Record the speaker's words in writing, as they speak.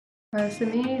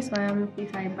ስሜ ሶያም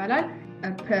ይባላል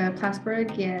ፕላትስበርግ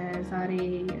የዛሬ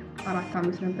 4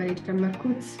 ዓመት ነበር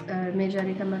የጀመርኩት ሜጀር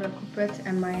የተመረኩበት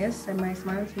ኤምአይኤስ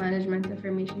ማለት ማኔጅመንት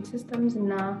ኢንፎርሜሽን ሲስተምስ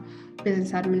እና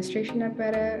ቢዝነስ አድሚኒስትሬሽን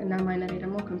ነበር እና ማይነር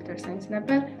ደግሞ ኮምፒውተር ሳይንስ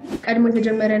ነበር ቀድሞ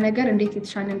የተጀመረ ነገር እንዴት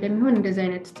የተሻለ እንደሚሆን እንደዚህ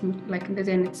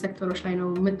አይነት ሴክተሮች ላይ ነው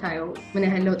የምታየው ምን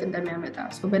ያህል ለውጥ እንደሚያመጣ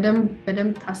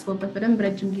በደንብ ታስቦበት በደንብ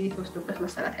ረጅም ጊዜ ተወስዶበት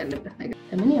መሰራት ያለበት ነገር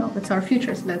ለምን ያው it's our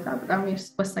future ስለዛ በጣም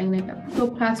ወሳኝ ነገር ነው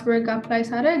ፕላትስበርግ አፕላይ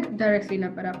ሳደርግ ዳይሬክትሊ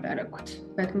ነበር አፕላይ ያደረኩት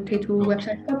በትምህርቱ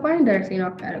ዌብሳይት ገባኝ ዳይሬክትሊ ነው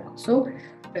አፕላይ ያደረኩት ሶ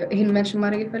ይሄን ሜንሽን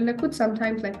ማድረግ የፈለኩት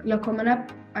sometimes like ለኮመን አፕ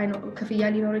I know ከፍያ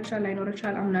ሊኖር ይችላል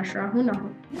I'm not sure አሁን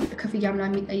ከፍያ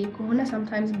ምናምን የሚጠይቅ ከሆነ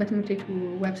sometimes በትምህርቱ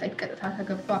ዌብሳይት ቀጥታ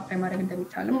ተገብቶ አፕላይ ማድረግ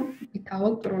እንደሚቻልም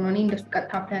ይታወቅ ጥሩ ነው እኔ እንደሱ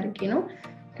ቀጥታ አፕላይ አድርጌ ነው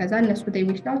ከዛ እነሱ they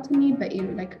reached out to me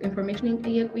like information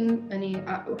ጠየቁኝ እኔ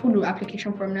ሁሉ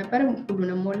application form ነበር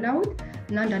ሁሉንም ሞላሁት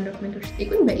እና አንዳንድ ዶክመንቶች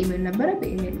ጠየቁኝ በኢሜል ነበር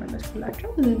በኢሜል መለስኩላቸው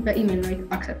በኢሜል ነው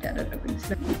አክሰፕት ያደረጉኝ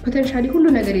ፖቴንሻሊ ሁሉ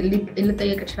ነገር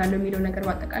ልጠየቅ እችላለሁ የሚለው ነገር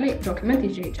በአጠቃላይ ዶክመንት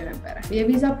ይዤ ነበር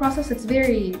የቪዛ ፕሮሰስ it's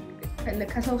very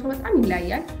ከሰው በጣም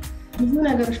ይለያያል ብዙ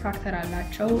ነገሮች ፋክተር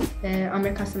አላቸው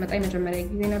አሜሪካ ስመጣ የመጀመሪያ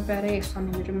ጊዜ ነበር እሷም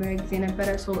የመጀመሪያ ጊዜ ነበር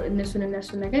ሶ እነሱ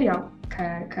ነገር ያው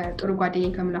ከጥሩ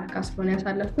ጓደኛዬ ከምላክ ጋር ስለሆነ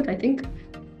ያሳለፍኩት I think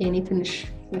የኔ ትንሽ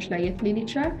ለየት ሊል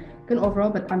ይችላል ግን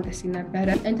ኦቨርኦል በጣም ደስ ይል ነበር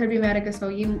ኢንተርቪው የሚያደርገው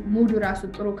ሰውዬ ሙዱ ራሱ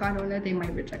ጥሩ ካልሆነ they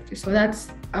might reject you so that's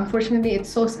unfortunately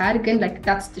it's so sad ግን like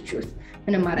that's the truth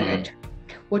ምንም ማድረግ አይቻልም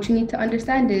what you need to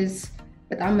understand is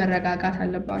በጣም መረጋጋት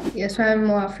አለባት የሶያም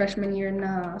freshman year እና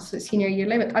senior year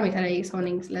ላይ በጣም የተለያየ ሰው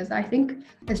ነኝ ስለዛ I think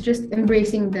it's just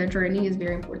embracing the journey is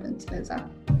very important ስለዛ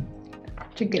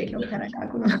ችግር የለውም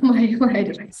ተረጋጉ ነው my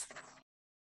advice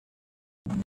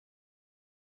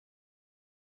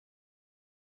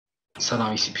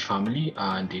ሰላም ኢሲፒ ፋሚሊ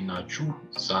እንዴት ናችሁ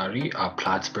ዛሬ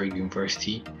ፕላትስበርግ ዩኒቨርሲቲ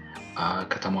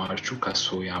ከተማሪዎቹ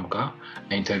ከሶያም ጋር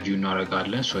ኢንተርቪው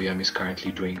እናደርጋለን ሶያም is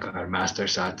currently doing her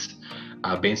masters at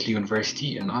Bentley University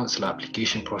and ስለ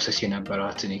application process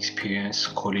የነበራትን experience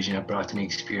ኮሌጅ የነበራትን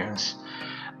experience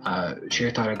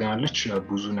ሼር ታደርጋለች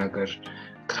ብዙ ነገር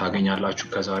ታገኛላችሁ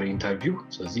ከዛሬ ኢንተርቪው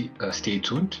ስለዚህ stay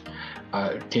tuned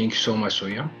thank you so much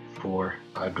Soyam for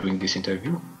doing this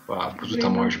interview ብዙ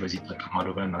ተማሪዎች በዚህ ተጠቅማሉ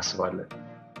ብለን እናስባለን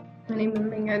እኔም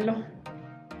እመኛለሁ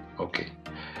okay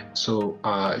so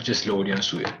just the audience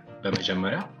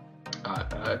በመጀመሪያ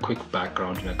quick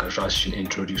background ነገር ራስሽን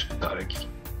introduce ታደርጊ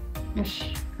እሺ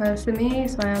ስሜ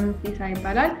ሶያም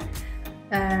ይባላል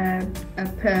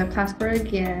ፕላትስበርግ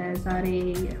የዛሬ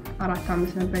 4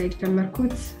 ዓመት ነበር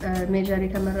የጀመርኩት ሜጀር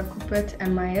የተመረኩበት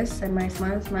ኤምአይኤስ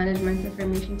ማለት ማኔጅመንት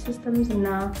ኢንፎርሜሽን ሲስተምስ እና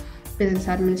ቢዝነስ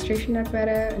አድሚኒስትሬሽን ነበር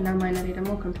እና ማይነር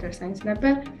ደግሞ ኮምፒውተር ሳይንስ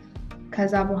ነበር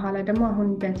ከዛ በኋላ ደግሞ አሁን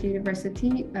ቤንትሊ ዩኒቨርሲቲ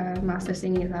ማስተርስ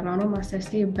እየሰራሁ ነው ማስተርስ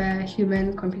በሂውመን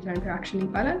ኮምፒውተር ኢንተራክሽን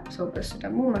ይባላል ሶ በሱ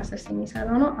ደግሞ ማስተርስ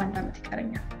እየሰራሁ ነው 1 ዓመት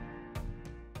ይቀረኛል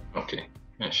ኦኬ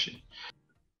እሺ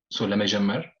ሶ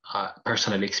ለመጀመር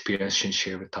personal experience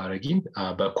share ብታረጊን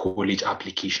በኮሌጅ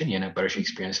application የነበረሽ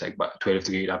experience like 12th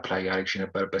grade apply ያደረግሽ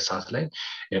የነበረበት ሰዓት ላይ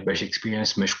የነበረሽ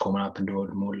experience መሽ common up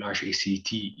እንደሆነ ሞላሽ ACT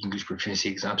English Proficiency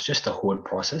exams just the whole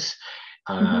process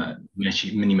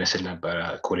ምን ይመስል ነበር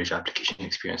ኮሌጅ application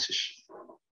experiences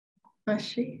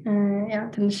እሺ ያ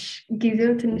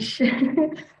ጊዜው ትንሽ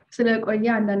ስለቆየ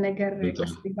አንዳንድ ነገር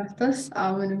ባስተስ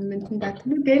አሁንም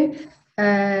እንዳትሉ ግን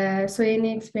so any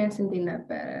experience እንዴት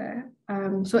ነበር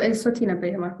so SOT ነበር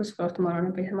የተማርኩት ፍሎር ተማሪ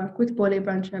ነበር የተማርኩት ቦሌ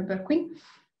ብራንች ነበርኩኝ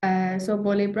so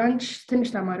ቦሌ ብራንች ትንሽ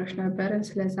ተማሪዎች ነበርን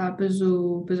ስለዛ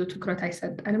ብዙ ትኩረት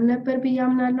አይሰጠንም ነበር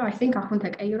ብያምናለሁ I think አሁን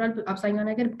ተቀይሯል አብዛኛው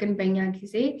ነገር ግን በእኛ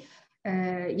ጊዜ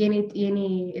የኔ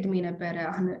እድሜ ነበር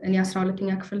አሁን እኔ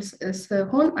 12ኛ ክፍል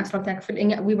ስሆን 12ኛ ክፍል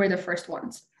we were the first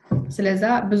ones ስለዛ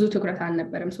ብዙ ትኩረት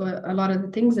አልነበረም so a lot of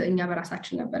the things እኛ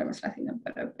በራሳችን ነበር መስራት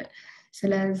የነበረብን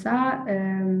ስለዛ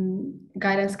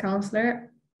guidance counselor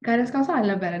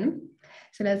አልነበረንም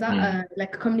ስለዛ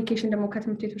like communication ደግሞ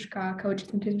ከትምህርቶች ጋር ከውጭ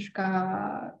ትምህርቶች ጋር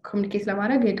communicate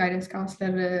ለማድረግ የጋይደንስ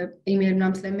ካውንስለር ኢሜል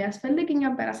ምናምን ስለሚያስፈልግ እኛ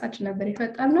በራሳችን ነበር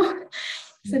የፈጠርነው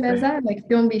ስለዛ like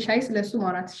don't be shy ስለሱ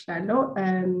ማውራት ይችላልው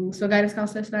so guidance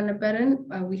counselor ስላልነበረን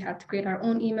we had to create our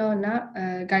own email እና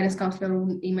guidance counselor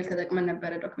ኢሜል ተጠቅመን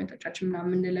ነበር ዶክመንቶቻችን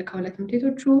ምናምን እንልከው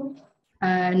ለትምህርቶቹ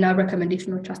እና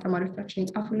ሬኮሜንዴሽኖች አስተማሪዎቻችን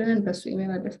ይጻፉልን በሱ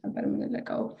ኢሜል አድሬስ ነበር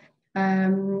የምንልከው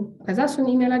ከዛ እሱን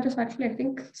ኢሜል አድሬስ actually I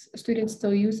think students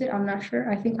still use it I'm not sure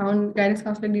I think አሁን guidance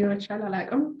counselor ሊኖር ይችላል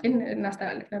አላውቅም ግን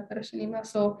እናስተላልፍ ነበር እሱን ኢሜል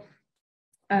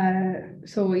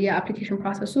so የአፕሊኬሽን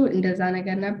ፕሮሰሱ እንደዛ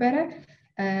ነገር ነበረ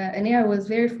እኔ I was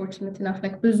very fortunate enough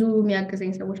like ብዙ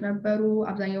የሚያገዘኝ ሰዎች ነበሩ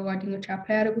አብዛኛው ጓደኞች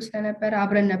አፕላይ ያደርጉ ስለነበረ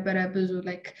አብረን ነበረ ብዙ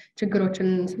like ችግሮችን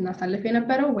ስናሳልፍ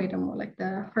የነበረው ወይ ደግሞ like the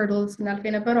hurdles ስናልፍ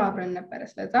የነበረው አብረን ነበረ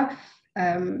ስለዛ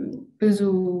ብዙ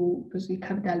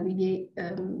ይከብዳል ብዬ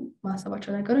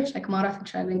ማሰባቸው ነገሮች like ማውራት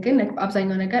እንችላለን ግን like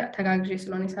አብዛኛው ነገር ተጋግዤ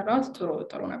ስለሆነ የሰራሁት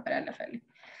ጥሩ ነበር ያለፈልኝ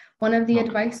one of the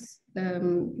advice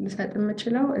ልሰጥ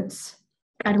የምችለው it's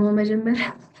ቀድሞ መጀመር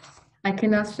I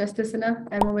cannot stress this enough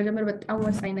ቀድሞ መጀመር በጣም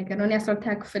ወሳኝ ነገር ነው እኔ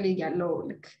 12ኛ ክፍል ያለው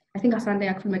like I think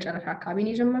 11ኛ ክፍል መጨረሻ አካባቢ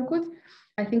ነው የጀመርኩት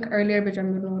I think earlier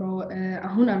በጀምር ኖሮ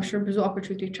አሁን I'm sure ብዙ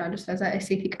opportunities አሉ ስለዛ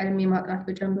SAT ቀድሜ ማጥናት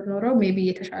በጀምር ኖሮ maybe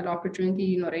የተሻለ opportunity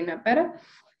ይኖረኝ ነበር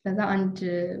ስለዛ አንድ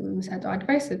የምሰጠው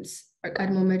advice it's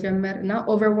ቀድሞ መጀመር እና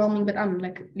overwhelming በጣም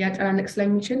like ሊያጨናንቅ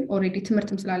ስለሚችል already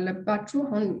ትምህርትም ስላለባችሁ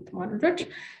አሁን ተማሪዎች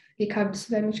ሊከብድ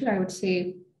ስለሚችል I would say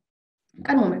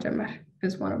ቀድሞ መጀመር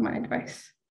is one of my advice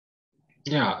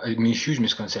Yeah, I mean huge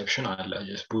misconception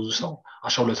just ብዙ ሰው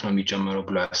 12 ነው የሚጀምረው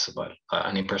ብሎ ያስባል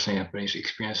እኔ personal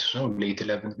experience ነው late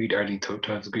 11th grade early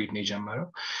 12th grade ነው የጀመረው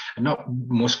እና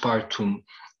most partum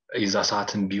የዛ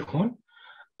ሰዓትም ቢሆን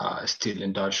still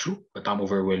እንዳልሹ በጣም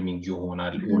overwhelming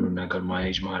ይሆናል ሁሉ ነገር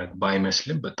ማኔጅ ማድረግ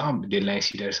ባይመስልም በጣም deadline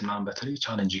ሲደርስ ምናምን በተለይ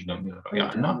challenging ነው የሚሆነው ያ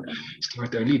እና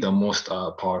start early the most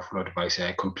powerful advice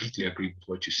I completely agree with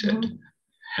what you said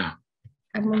yeah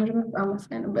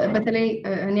በተለይ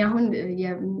እኔ አሁን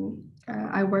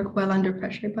I work well under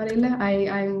pressure ባለለ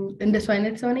I'm እንደሱ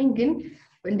አይነት ሰው ነኝ ግን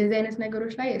እንደዚህ አይነት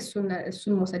ነገሮች ላይ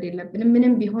እሱን መውሰድ የለብንም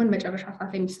ምንም ቢሆን መጨረሻ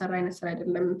ሰዓት የሚሰራ አይነት ስራ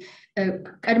አይደለም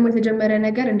ቀድሞ የተጀመረ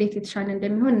ነገር እንዴት የተሻለ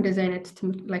እንደሚሆን እንደዚህ አይነት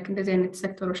ትምህርት like እንደዚህ አይነት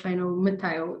ሴክተሮች ላይ ነው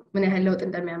የምታየው ምን ያህል ለውጥ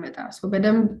እንደሚያመጣ so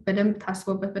በደንብ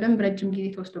ታስቦበት በደንብ ረጅም ጊዜ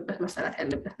ተወስዶበት መሰራት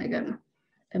ያለበት ነገር ነው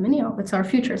ለምን ያው it's our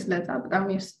future ስለዛ በጣም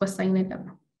ወሳኝ ነገር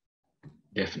ነው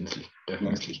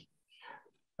Definitely.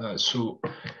 So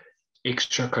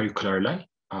extracurricular ላይ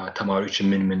ተማሪዎች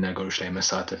ምን ነገሮች ላይ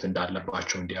መሳተፍ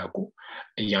እንዳለባቸው እንዲያውቁ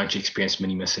ያንቺ ኤክስፒሪየንስ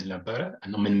ምን ይመስል ነበር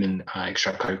እና ምን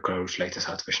extracurriculars ላይ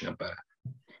ተሳትፈሽ ነበር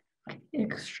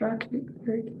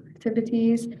extracurricular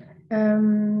activities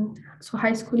so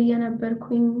high school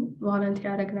የነበርኩኝ volunteer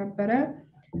ያደርግ ነበር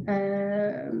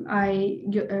I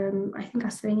think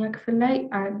አስረኛ ክፍል ላይ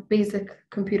basic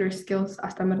computer skills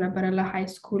አስተምር ነበር ለሃይ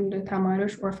ስኩል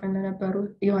ተማሪዎች orphan ነበሩ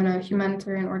የሆነ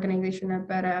humanitarian organization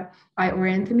ነበር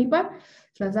I-Orient የሚባል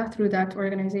ስለዛ through that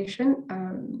organization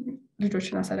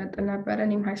ልጆችን አሰለጥን ነበር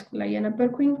እኔም ሃይ ስኩል ላይ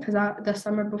የነበርኩኝ ከዛ the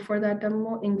summer before that ደግሞ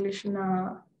English እና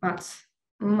maths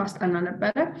ማስጠና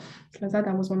ነበር ስለዛ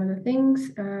that was one of the things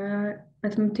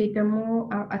በትምህርት ደግሞ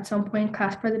at some point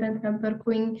class president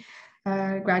ነበርኩኝ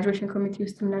graduation committee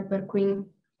ውስጥ ነበርኩኝ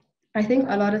I think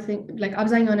a lot of things like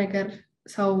አብዛኛው ነገር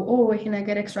ሰው ይሄ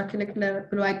ነገር extracurricular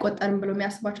ብሎ አይቆጠርም ብሎ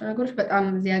የሚያስባቸው ነገሮች በጣም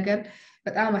እዚህ ሀገር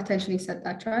በጣም attention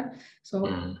ይሰጣቸዋል so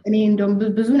እኔ እንደውም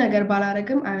ብዙ ነገር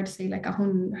ባላረግም I would say like አሁን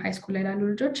high school ላይ ያሉ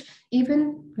ልጆች even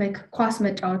like ኳስ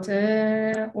መጫወት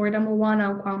or ደግሞ ዋና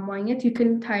እንኳን ማግኘት you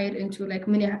can tie it into like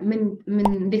ምን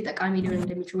እንዴት ጠቃሚ ሊሆን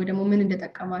እንደሚችል ወይ ደግሞ ምን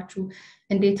እንደጠቀማችሁ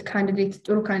እንዴት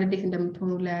ጥሩ ካንዲዴት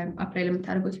እንደምትሆኑ ለአፕላይ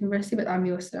ለምታደርጉት ዩኒቨርሲቲ በጣም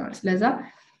ይወስናል ስለዛ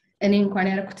እኔ እንኳን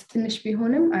ያረኩት ትንሽ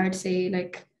ቢሆንም I would say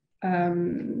like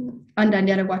አንዳንድ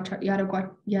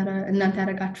እናንተ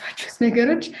ያረጋችኋቸው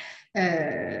ነገሮች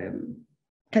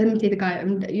ከትምህርት ጋር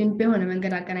በሆነ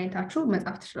መንገድ አገናኝታችሁ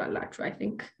መጻፍ ትችላላችሁ I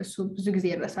think እሱ ብዙ ጊዜ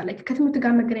ይረሳል like ከትምህርት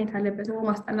ጋር መገናኘት አለበት ነው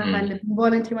ማስጠናት አለበት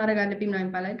ቮለንተሪ ማድረግ አለብኝ ምናምን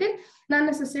ይባላል ግን not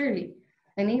necessarily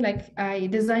እኔ like I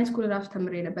design school ራሱ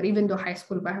ተምሬ ነበር even though high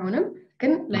school ባይሆንም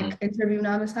ግን like interview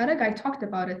ምናምን ሳደርግ I talked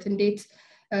about it እንዴት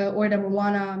or ደግሞ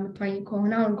ዋና ምትዋኝ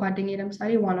ከሆነ አሁን ጓደኛዬ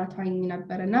ለምሳሌ ዋና ተዋኝ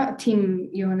ነበርና ቲም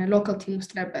የሆነ ሎካል ቲም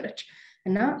ውስጥ ነበረች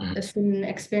እና እሱን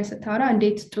ኤክስፒሪየንስ ታራ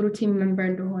እንዴት ጥሩ ቲም ሜምበር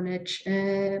እንደሆነች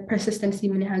ፐርሲስተንሲ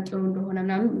ምን ያህል ጥሩ እንደሆነ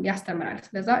ምናምን ያስተምራል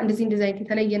ስለዛ እንደዚህ አይነት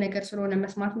የተለየ ነገር ስለሆነ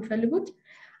መስማት የሚፈልጉት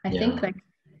I think like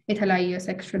የተለያየ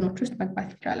ሴክሽኖች ውስጥ መግባት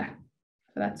ይቻላል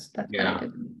that's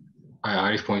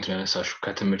አሪፍ ፖይንት ለነሳሹ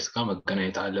ከትምህርት ጋር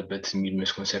መገናኘት አለበት የሚል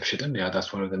misconception that's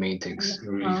one of the main things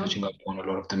really touching up on a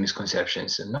lot of the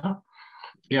misconceptions እና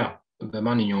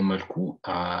በማንኛውም መልኩ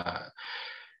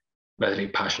በተለይ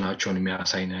ፓሽናቸውን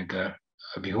የሚያሳይ ነገር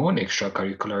ቢሆን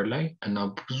extracurricular ላይ እና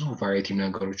ብዙ ቫራይቲ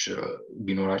ነገሮች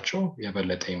ቢኖራቸው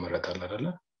የበለጠ ይመረጣል አይደለ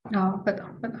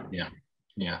በጣም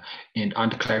and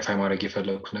አንድ ክላሪፋይ ማድረግ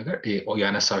የፈለኩት ነገር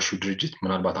ያነሳሹ ድርጅት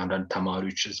ምናልባት አንዳንድ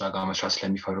ተማሪዎች እዛ ጋር መስራት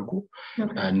ስለሚፈልጉ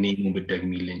ኔሙ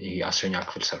ብትደግሚልኝ ይሄ 10ኛ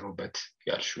ክፍል ሰሩበት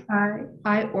ያልሽው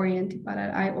I-Orient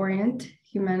ይባላል I-Orient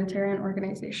Humanitarian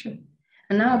Organization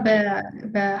እና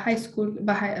በሃይ ስኩል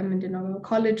ምንድነው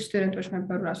ኮሌጅ ስቱደንቶች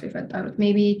ነበሩ ራሱ የፈጠሩት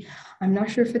maybe I'm not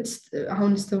sure if it's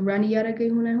አሁን still run እያደረገ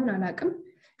ይሆን አላውቅም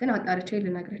ግን አጣርቼ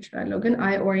ልነግርህ እችላለሁ ግን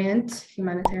I-Orient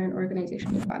Humanitarian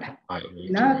Organization ይባላል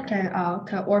እና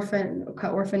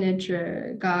ከኦርፈኔጅ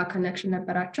ጋር ኮኔክሽን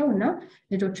ነበራቸው እና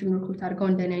ልጆችን ሪክሩት አድርገው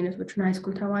እንደኔ አይነቶችን ሃይ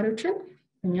ስኩል ተማሪዎችን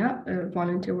እኛ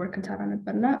ቮለንቲር ወርክ እንሰራ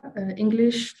ነበርና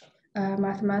እንግሊሽ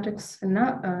ማቴማቲክስ እና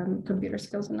ኮምፒውተር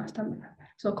ስኪልስ እናስተምር ነበር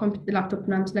ሶ ላፕቶፕ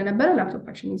ምናምን ስለነበረ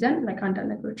ላፕቶፓችን ይዘን like አንዳንድ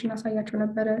ነገሮችን እናሳያቸው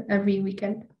ነበረ every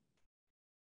weekend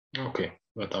ኦኬ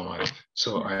በጣም አሪፍ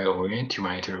ሶ አይ ኦሪየንት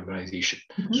ሁማኒታሪ ኦርጋናይዜሽን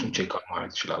እሱን ቼክ አውት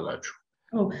ማድረግ ትችላላችሁ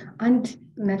አንድ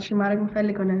mention ማድረግ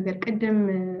የምፈልገው ነገር ቅድም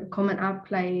common app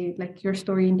ላይ like your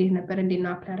story እንዴት ነበር እንዴት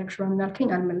ነው አፕላይ አደረግሽው ምናልከኝ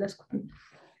አልመለስኩትም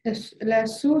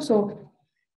ለሱ ሶ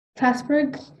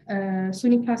Plattsburgh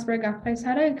SUNY Plattsburgh apply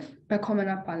ሳደርግ በcommon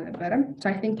app አልነበረም so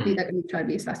I think ሊጠቅም ይችላል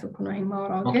ስላሰብኩ ነው ይሄን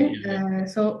ማውራው ግን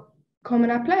so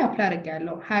common app ላይ apply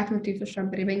አድርጌያለሁ 20 ትምህርት ቤቶች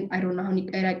ነበር ይበኝ I don't know አሁን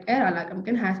ይቀየር አላውቅም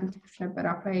ግን 20 ትምህርት ቤቶች ነበር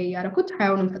apply ያደረኩት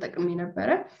 20ውንም ተጠቅሜ ነበረ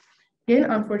ግን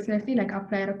unfortunately like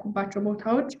apply ያደረኩባቸው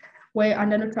ቦታዎች ወይ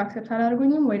አንዳንዶቹ አክሰፕት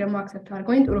አላደረጉኝም ወይ ደግሞ አክሰፕት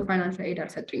አድርገውኝ ጥሩ ፋይናንሻል ኤድ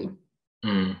አልሰጡኝም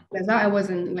ለዛ I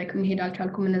wasn't like መሄድ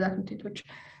አልቻልኩም እነዛ ትምህርት ቤቶች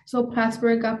so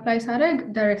Plattsburgh apply ሳደርግ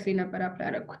directly ነበር apply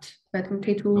ያደረኩት በትምህርት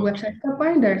ቤቱ ዌብሳይት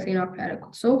ገባኝ directly ነው apply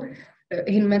ያደረኩት so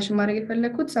ይሄን mention ማድረግ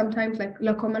የፈለኩት sometimes like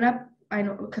ለኮመን አፕ I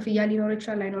know ክፍያ ሊኖር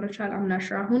ይችላል ላይኖር ይችላል I'm not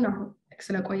sure አሁን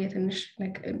ስለቆየ ትንሽ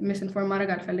like misinform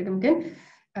ማድረግ አልፈልግም ግን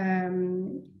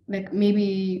like maybe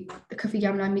ክፍያ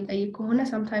ምናምን የሚጠይቅ ከሆነ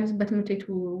sometimes በትምህርት ቤቱ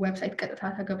ዌብሳይት ቀጥታ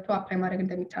ተገብቶ apply ማድረግ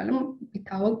እንደሚቻልም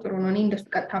ቢታወቅ ጥሩ ነው እኔ እንደሱ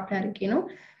ቀጥታ apply አድርጌ ነው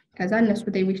ከዛ እነሱ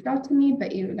they reached out to me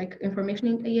like information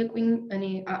ጠየቁኝ እኔ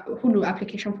ሁሉ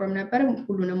application form ነበር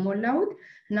ሁሉንም ሞላሁት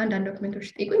እና አንዳንድ ዶክመንቶች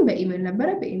ጠየቁኝ በኢሜል ነበር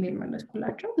በኢሜል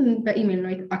መለስኩላቸው በኢሜል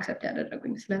ነው አክሰፕት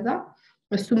ያደረጉኝ ስለዛ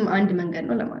እሱም አንድ መንገድ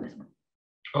ነው ለማለት ነው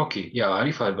ኦኬ ያ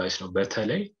አሪፍ አድቫይስ ነው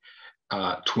በተለይ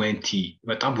 20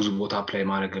 በጣም ብዙ ቦታ አፕላይ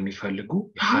ማድረግ የሚፈልጉ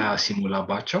 20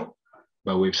 ሲሞላባቸው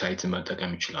በዌብሳይት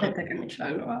መጠቀም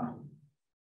ይችላሉ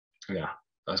ያ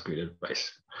that's great advice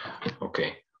okay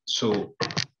so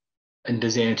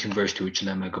እንደዚህ አይነት ዩኒቨርሲቲዎች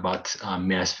ለመግባት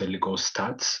የሚያስፈልገው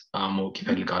ስታትስ ማወቅ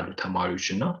ይፈልጋሉ ተማሪዎች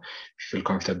እና feel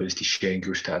comfortability sharing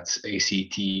your stats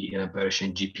ACT የነበረሽን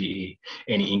GPA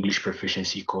any English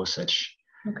proficiency courses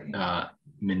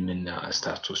ምን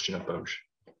ስታትሶች ነበሩሽ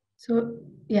so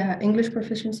yeah English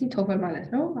proficiency TOEFL ማለት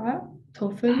ነው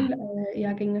TOEFL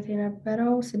ያገኘሁት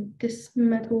የነበረው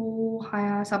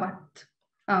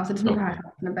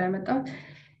 627 ነበር ያመጣሁት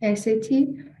SAT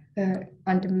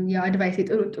አንድም የአድቫይስ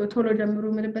ቶሎ ጀምሩ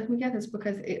ምንበት ምክንያት is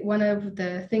because one of the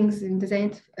things in design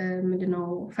ምንድነው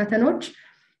ፈተኖች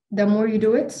the more you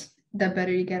do it the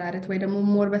better you get at it ወይ ደግሞ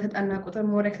more በተጠና ቁጥር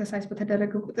more exercise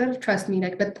በተደረገ ቁጥር trust me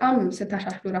like በጣም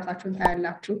ስታሻሽሉ ራሳችሁን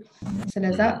ታያላችሁ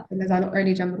ስለዛ ነው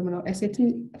early ጀምሩ ነው SAT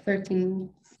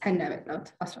 1310 ነው ያመጣሁት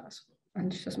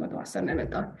 1310 ነው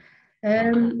ያመጣሁት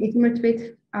የትምህርት ቤት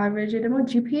average ደግሞ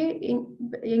GPA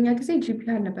የኛ ጊዜ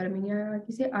GPA አልነበረም የኛ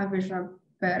ጊዜ average ነበር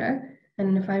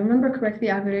and if I remember correctly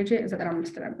average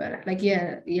 95 ነበር like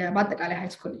የባጠቃላይ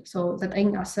high school so 9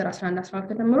 10 11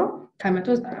 12 ተምሮ ከመቶ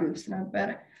 95 ነበር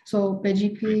so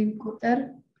በGPA ቁጥር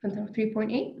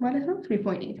 3.8 ማለት ነው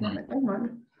 3.8 ማለት ነው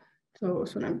so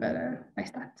እሱ ነበር my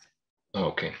stats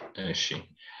okay እሺ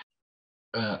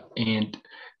and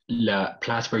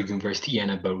ለፕላትስበርግ ዩኒቨርሲቲ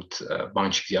የነበሩት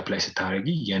ባንች ጊዜ አፕላይ ስታደርጊ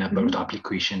የነበሩት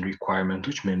አፕሊኬሽን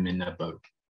ሪኳየርመንቶች ምን ነበሩ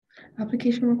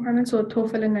application requirements so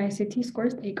TOEFL እና SAT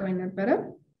scores ጠይቀውኝ ነበረ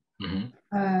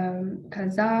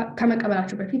ከዛ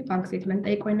ከመቀበላቸው በፊት ባንክ ስቴትመንት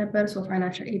ጠይቀውኝ ነበር so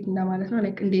financial aid እንደማለት ነው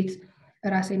like እንዴት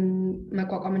ራሴን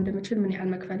መቋቋም እንደምችል ምን ያህል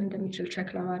መክፈል እንደምችል ቼክ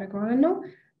ለማድረግ ማለት ነው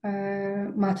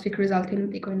ማትሪክ ሪዛልቴን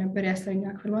ጠይቀውኝ ነበር የ10ኛ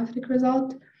ክፍል ማትሪክ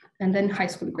ሪዛልት and then high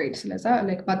school grade ስለዛ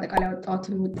like በአጠቃላይ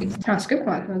ያወጣሁትን ውጤት ትራንስክሪፕት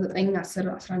ማለት ነው 9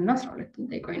 10 11 እና 12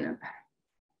 ጠይቀውኝ ነበር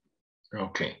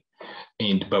okay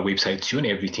and by website ሲሆን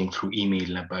everything through email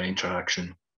ነበር interaction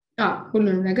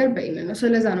ሁሉንም ነገር በኢሜል ነው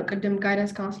ስለዛ ነው ቅድም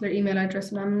ጋይዳንስ ካውንስለር ኢሜል አድሬስ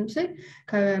ምናምን ሲል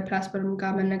ከፕላትፎርም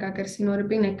ጋር መነጋገር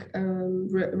ሲኖርብኝ like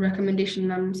recommendation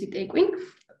ምናምን ሲጠይቁኝ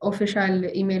ኦፊሻል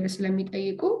ኢሜል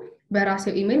ስለሚጠይቁ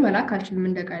በራሴው ኢሜል መላክ አልችልም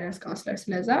እንደ ጋይዳንስ ካውንስለር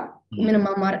ስለዛ ምንም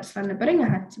አማራጭ ስላልነበረኝ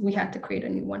we had to create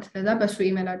a new one ስለዛ በሱ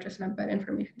ኢሜል አድሬስ ነበር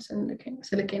ኢንፎርሜሽን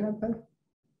ስልኬ ነበር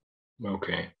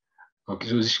okay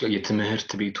so እዚህ ጋር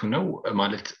የትምህርት ቤቱ ነው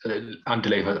ማለት አንድ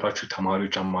ላይ ፈጥራችሁ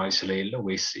ተማሪዎች አማሪ ስለሌለ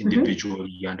ወይስ ኢንዲቪጁዋል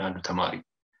ያንዳንዱ ተማሪ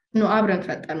ነው አብረን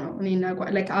ፈጠር ነው እኔና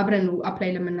like አብረን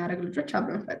አፕላይ ለምናደርግ ልጆች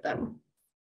አብረን ፈጠር ነው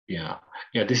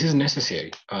yeah this is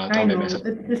necessary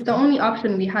it's the only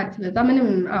option we had ስለዛ ምንም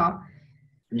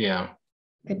yeah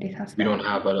we don't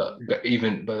have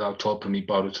even without top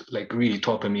የሚባሉት like really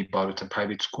top የሚባሉት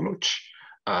private schools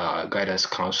guidance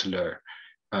counselor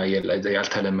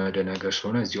ያልተለመደ ነገር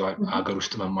ስለሆነ እዚሁ ሀገር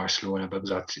ውስጥ መማር ስለሆነ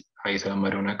በብዛት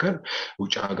የተለመደው ነገር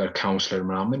ውጭ ሀገር ካውንስለር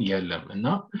ምናምን የለም እና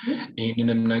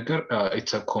ይህንንም ነገር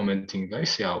it's a common thing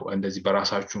guys ያው እንደዚህ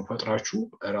በራሳችሁ ፈጥራችሁ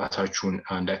ራሳችሁን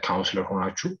እንደ ካውንስለር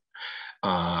ሆናችሁ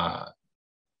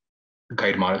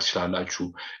guide ማድረግ ትችላላችሁ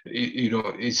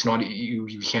it's not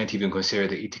you can't even consider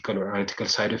the ethical or unethical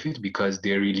side of it because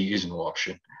there really is no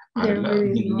option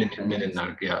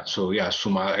so yeah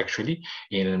suma actually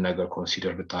ይሄንን ነገር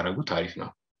consider ብታረጉ ታሪፍ ነው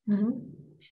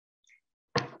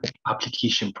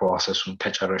application process-ን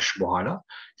ከጨረሽ በኋላ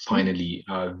finally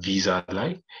visa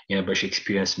ላይ የነበረሽ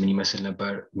experience ምን ይመስል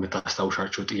ነበር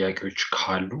የምታስታውሻቸው ጥያቄዎች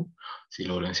ካሉ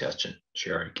ሲሎለንሲያችን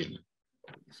share አድርጊልን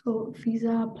so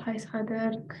visa apply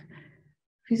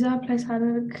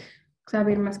ሳደርግ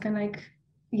እግዚአብሔር ይመስገን like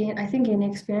I think የኔ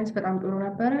experience በጣም ጥሩ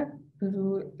ነበረ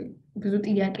ብዙ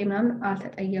ጥያቄ ምናምን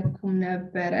አልተጠየቅኩም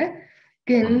ነበረ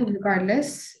ግን regardless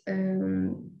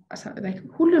like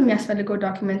ሁሉም የሚያስፈልገው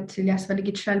ዶክመንት ሊያስፈልግ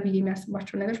ይችላል ብዬ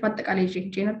የሚያስባቸው ነገሮች በአጠቃላይ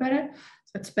ይዤ ነበረ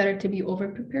so it's better to be over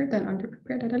prepared than under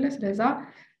prepared አይደለ ስለዛ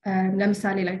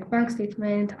ለምሳሌ like bank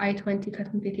statement I-20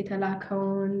 ከትምህርት ቤት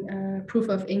የተላከውን proof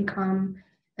of income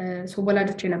so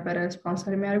ወላጆቼ ነበረ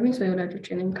ስፖንሰር የሚያደርጉኝ so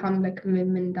የወላጆቼን income like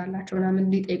ምን እንዳላቸው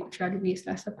ምናምን ሊጠይቁ ይችላሉ ብዬ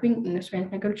ስላሰብኩኝ እነሱ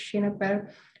አይነት ነገሮች ይዤ ነበረ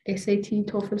SAT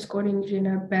TOEFL scoring ይዤ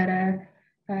ነበረ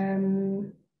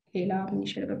ሌላ ምን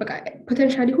ይችላል በቃ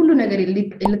ፖቴንሻሊ ሁሉ ነገር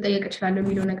ልጠየቅ ይችላል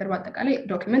የሚለው ነገር በአጠቃላይ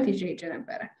ዶክመንት ይዤ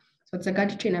ነበረ so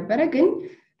ተዘጋጅቼ ነበረ ግን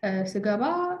ስገባ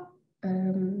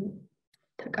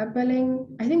ተቀበለኝ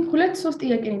I think 2-3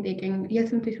 ጥያቄ ነው ጠየቀኝ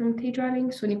የትምህርት ቤት ነው የምትሄጂው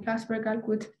SUNY Plattsburgh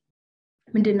አልኩት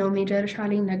ምንድነው ሜጀር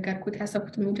ሻለኝ ነገርኩት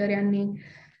ያሰብኩት ሜጀር ያኔ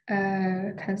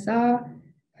ከዛ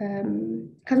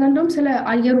እንደውም ስለ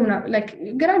አየሩ like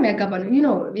ግራም ያጋባ ነው you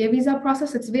know የቪዛ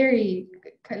process it's very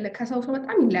ከሰው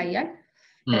በጣም ይለያያል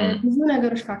ብዙ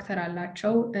ነገሮች ፋክተር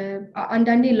አላቸው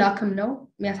አንዳንዴ ላክም ነው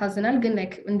የሚያሳዝናል ግን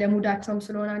like እንደ ሙዳቸውም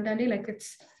ስለሆነ አንዳንዴ like it's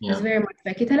very much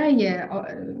like የተለያየ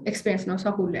ኤክስፒሪየንስ ነው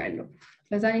ሰው ሁሉ ያለው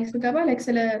ለዛ ነው ስገባ like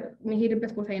ስለ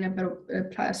መሄድበት ቦታ የነበረው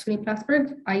SUNY Plattsburgh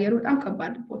አየሩ በጣም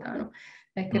ከባድ ቦታ ነው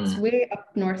like it's way up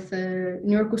north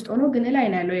ኒውዮርክ ውስጥ ሆኖ ግን ላይ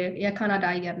ነው ያለው የካናዳ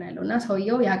አየር ነው ያለውና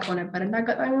ሰውየው ያቀው ነበር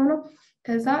እንዳጋጣሚ ሆኖ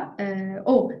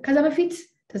ከዛ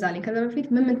በፊት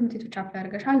ምን ትምህርት ቤቶች አፕላይ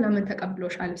አድርገሻል እና ምን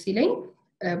ተቀብሎሻል ሲለኝ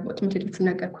ትምህርት ቤቶቹን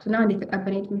ነገርኩትና እንዴት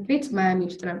ተቀበለኝ ትምህርት ቤት ማያሚ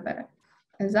ውስጥ ነበረ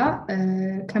ከዛ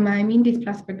ከማያሚ እንዴት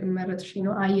ፕላትስበርግ መረጥሽ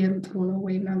ነው አየሩ ጥሩ ነው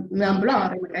ወይ ምናምን ብሎ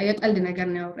አወራኝ በቃ የቀልድ ነገር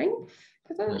ነው ያወራኝ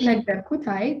ከዛ ነገርኩት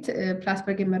አይት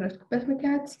ፕላትስበርግ የመረጥኩበት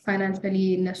ምክንያት ፋይናንሻሊ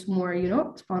እነሱ more you know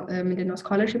ምንድነው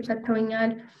ስኮላርሺፕ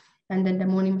ሰጥተውኛል and then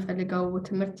ደግሞ የምፈልገው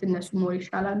ትምህርት እነሱ more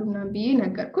ይሻላሉ ምናምን ብዬ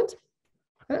ነገርኩት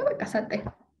በቃ ሰጠኝ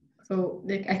so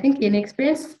like I think in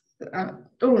experience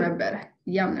ጥሩ ነበረ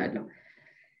ያምናለሁ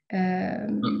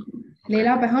ሌላ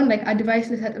ባይሆን like advice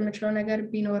ልሰጥ የምችለው ነገር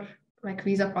ቢኖር like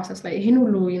visa process ላይ ይሄን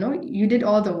ሁሉ you know you did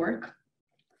all the work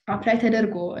apply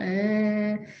ተደርጎ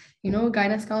you know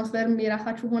guidance counselor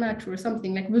የራሳችሁ ሆናችሁ or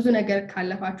something like ብዙ ነገር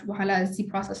ካለፋችሁ በኋላ እዚህ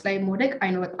process ላይ ሞደቅ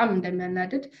አይኖ በጣም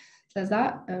እንደሚያናድድ ስለዛ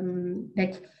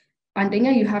like አንደኛ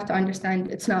you have to understand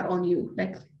it's not on you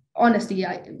like honestly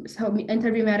so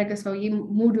interview የሚያደርገው ሰው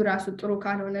ሙዱ ራሱ ጥሩ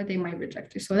ካልሆነ they might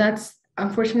reject you so that's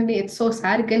unfortunately it's so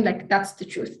sad again like that's the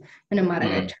truth ምንም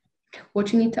ማድረግ አይቻልም what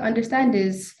you need to understand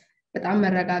is በጣም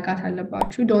መረጋጋት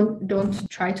አለባችሁ don't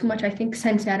try too much I think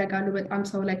sense ያደርጋሉ በጣም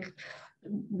ሰው like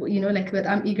you know like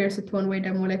በጣም eager ስትሆን ወይ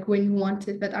ደግሞ like when you want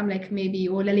it በጣም like maybe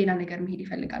ለሌላ ነገር መሄድ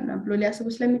ይፈልጋል እና ብሎ ሊያስቡ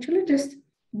ስለሚችሉ just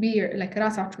be like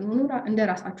ራሳችሁን ሆኑ እንደ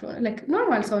ራሳችሁ like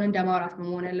normal ሰውን እንደማውራት ነው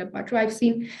መሆን ያለባችሁ I've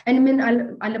seen and ምን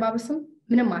አለባበስም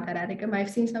ምንም ማተር አያደርግም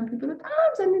I've seen some people በጣም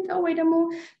ዘንጠው ወይ ደግሞ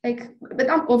like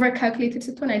በጣም over calculated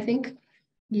ስትሆን I think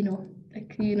you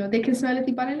know they can smell it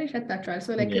ይባላል ይሸታቸዋል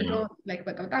so like like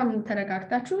በጣም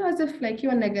ተረጋግታችሁ as if like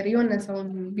የሆነ ሰውን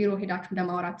ቢሮ ሄዳችሁ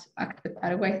እንደማውራት አክት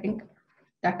ብታደርጉ I think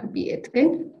that could be it ግን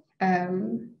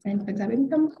and for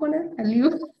example ከሆነ አልዩ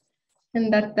and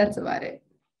that's about it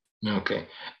okay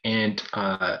and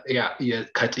yeah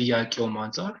ከጥያቄው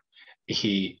አንፃር ይሄ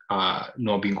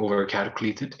not being over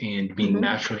calculated and being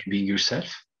naturally being yourself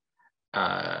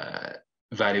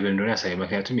variable እንደሆነ ያሳይ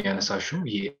ምክንያቱም ያነሳሽው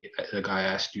ይሄ guy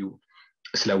asked you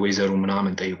ስለ ወይዘሩ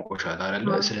ምናምን ጠይቆሻል አይደል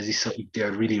ስለዚህ so if they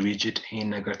are really rigid ይሄን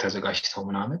ነገር ተዘጋጅተው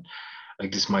ምናምን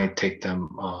like this might take them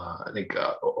like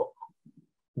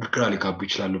ግራ ሊጋቡ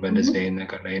ይችላሉ በእነዚህ አይነት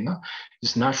ነገር ላይ እና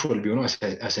it's natural ቢሆኑ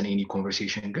as an any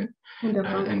conversation ግን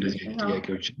እንደዚህ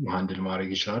ጥያቄዎችን ሃንድል ማድረግ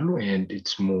ይችላሉ and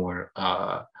it's more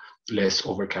less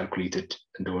over calculated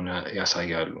እንደሆነ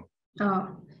ያሳያሉ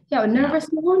ያው nervous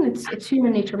መሆን it's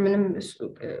human nature ምንም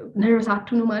nervous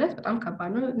አትሁኑ ማለት በጣም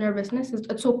ከባድ ነው nervousness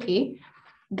it's okay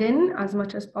ግን as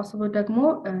much as possible ደግሞ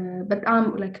በጣም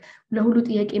like ለሁሉ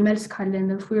ጥያቄ መልስ ካለን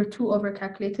if we're too over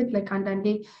calculated like አንዳንዴ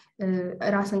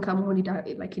ራስን ከመሆን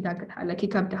like ይዳገታል like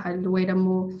ይከብዳል ወይ ደግሞ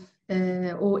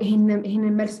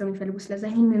ይሄንን መልስ ነው የሚፈልጉ ስለዚህ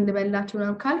ይሄንን ልበላችሁ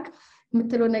ነው ካልክ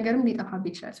የምትለው ነገርም ሊጠፋብ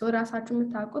ይችላል so ራሳችሁ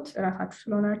የምታውቁት ራሳችሁ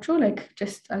ስለሆናችሁ like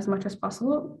just as much as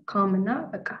possible calm እና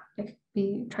በቃ like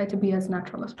try to be as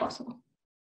natural as possible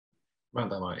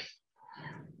በጣም አሪፍ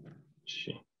እሺ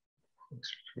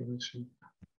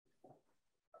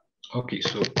Okay,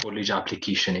 so college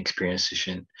application experience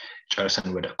ጨርሰን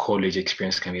ወደ college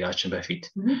experience ከመሄዳችን በፊት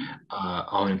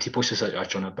አሁንም ቲፖች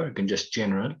ተሰጫቸው ነበር ግን just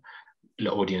general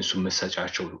ለኦዲየንሱ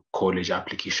መሰጫቸው college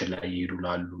application ላይ ይሄዱ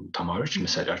ላሉ ተማሪዎች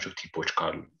መሰጫቸው ቲፖች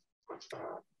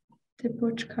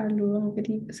ካሉ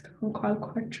እንግዲህ እስካሁን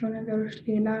ካልኳቸው ነገሮች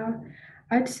ሌላ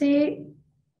I'd say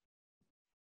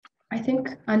I think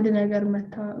አንድ ነገር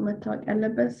መታወቅ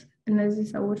ያለበት እነዚህ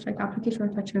ሰዎች like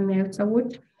applicationዎቻችን የሚያዩት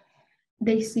ሰዎች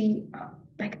they see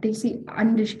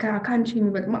አንድ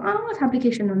የሚበጥ ማአት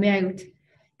application ነው የሚያዩት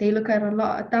they look at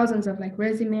thousands of like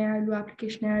resume ያሉ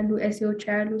application ያሉ SEOች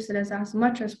ያሉ ስለዚህ as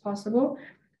much as possible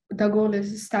the goal is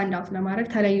stand out ለማድረግ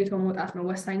ተለይቶ መውጣት ነው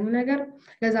ወሳኙ ነገር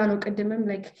ለዛ ነው ቅድምም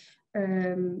like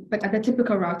በቃ the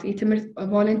typical route የትምህርት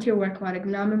volunteer work ማድረግ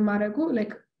ምናምን ማድረጉ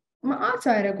like ማአት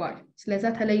ያደርጋል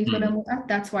ስለዚህ ተለይቶ ለመውጣት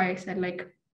that's why I said like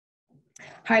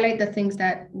highlight the things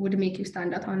that would make you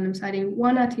stand out on ለምሳሌ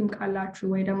ዋና ቲም ካላችሁ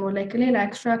ወይ ደግሞ like ሌላ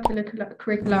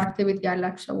extracurricular activity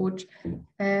ያላችሁ ሰዎች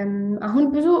አሁን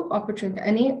ብዙ opportunity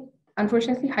እኔ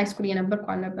unfortunately high school የነበርኩ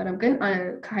አልነበረም ግን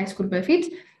ከhigh school በፊት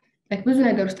like ብዙ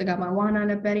ነገር ውስጥ ገባ ዋና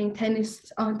ነበረኝ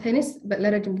ቴኒስ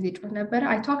ለረጅም ጊዜ ጮህ ነበር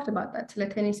I talked about that ስለ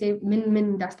ቴኒስ ምን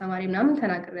እንዳስተማሪ ምናምን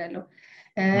ተናግሬያለሁ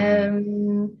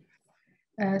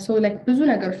so like ብዙ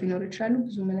ነገሮች ሊኖር ይችላሉ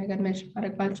ብዙ ነገር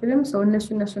ማድረግ ባልችልም so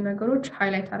እነሱ ነገሮች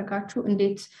ሃይላይት አድርጋችሁ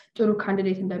እንዴት ጥሩ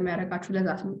ካንዲዴት እንደሚያደርጋችሁ ለዛ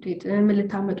ትምህርት ቤት ምን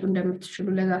ልታመጡ እንደምትችሉ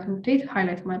ለዛ ትምህርት ቤት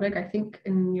ሃይላይት ማድረግ I think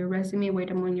in your resume ወይ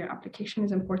ደግሞ in your application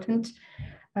is important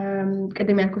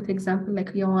ቅድም ያልኩት example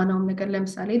like የዋናው ነገር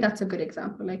ለምሳሌ that's a good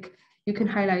example like you can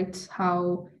highlight how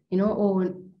you know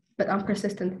but I'm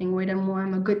persistent thing ወይ ደግሞ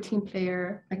I'm a good team player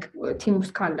like team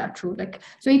ውስጥ ካላችሁ like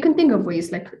so you can think of ways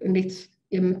like እንዴት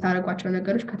የምታረጋቸው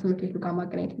ነገሮች ከትምህርት ቤቱ ጋር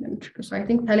ማገናኘት እንደምትችሉ so I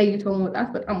think ተለይቶ መውጣት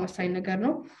በጣም ወሳኝ ነገር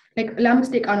ነው like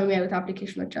ለአምስት ደቂቃ ነው የሚያዩት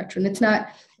አፕሊኬሽኖቻችሁን it's not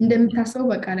እንደምታስበው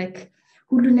በቃ like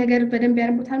ሁሉ ነገር በደንብ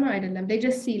ያርቡታል ነው አይደለም they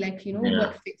just see like you know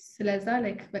what fits ስለዛ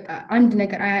like በቃ አንድ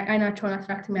ነገር አይናቸውን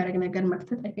አትራክት የሚያደርግ ነገር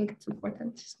መክተት I think it's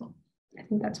important so I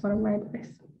think that's one of my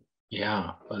advice Yeah,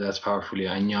 well, that's powerful.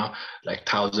 Yeah, like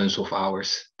thousands of hours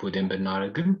put in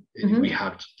benaragin we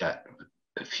have that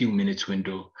a few minutes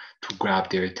window to grab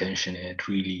their attention and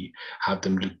really have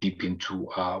them look deep into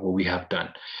what we have done.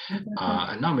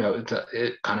 And now we have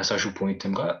kind of social point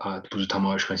ብዙ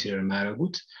ተማሪዎች consider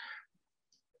የሚያደርጉት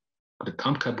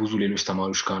በጣም ከብዙ ሌሎች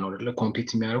ተማሪዎች ጋር ነው አይደለ ኮምፒት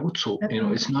የሚያደርጉት so you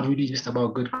know it's not really just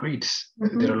about good grades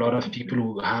there are a lot of people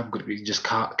who have good grades just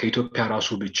ከኢትዮጵያ ራሱ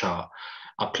ብቻ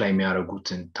apply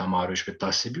የሚያደርጉትን ተማሪዎች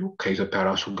ብታስቢው ከኢትዮጵያ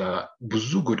ራሱ ጋር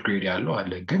ብዙ good grade ያለው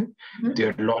አለ ግን there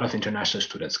are a lot of international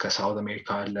students ከሳውት አሜሪካ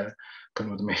አለ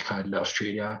ከኖርዝ አሜሪካ አለ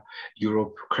አውስትራሊያ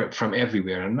ዩሮፕ from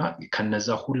everywhere እና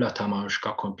ከነዛ ሁላ ተማሪዎች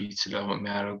ጋር ኮምፒት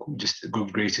ስለሚያደርጉ just good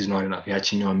grades is not enough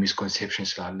ያቺኛው misconception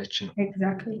ስላለች ነው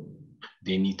exactly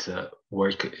they need to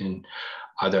work in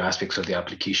other aspects of the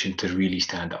application to really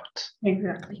stand out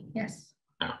exactly yes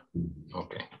yeah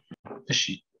okay እሺ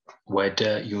ወደ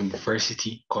ዩኒቨርሲቲ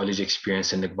ኮሌጅ ኤክስፒሪየንስ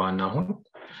እንግባና አሁን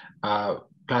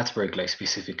Plattsburgh like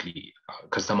specifically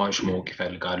customers ማወቅ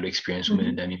ይፈልጋሉ ኤክስፒሪየንሱ ምን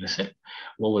እንደሚመስል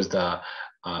what was the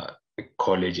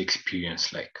college experience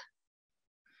like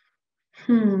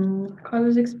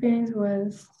college experience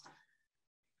was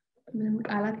ምንም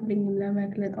ቃላት የለኝም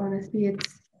ለመግለጽ honestly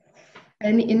it's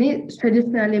እኔ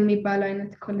ትራዲሽናል የሚባለው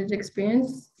አይነት ኮሌጅ ኤክስፒሪየንስ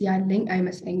ያለኝ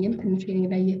አይመስለኝም ትንሽ እኔ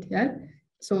ለየት ይላል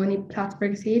so እኔ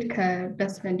Plattsburgh ሲሄድ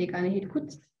ከቤስት ፍሬንድ ጋር ነው ሄድኩት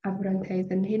አብረን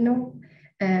ተያይዘን ሄድ ነው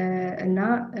እና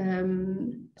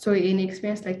so in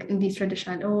experience like in this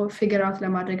traditional figure out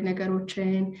ለማድረግ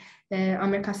ነገሮችን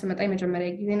አሜሪካ ስመጣ የመጀመሪያ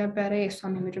ጊዜ ነበር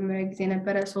እሷም የመጀመሪያ ጊዜ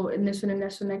ነበር so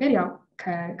እነሱን ነገር ያው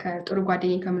ከጥሩ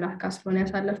ጓደኛዬ ከምላክ ጋር ስለሆነ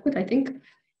ያሳለፍኩት I think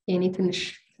የኔ ትንሽ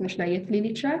ለየት ሊል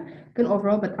ይችላል ግን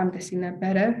overall በጣም ደስ ይል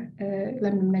ነበር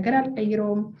ለምንም ነገር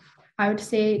አልቀይረውም I would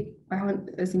say አሁን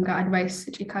እዚህም ጋር አድቫይስ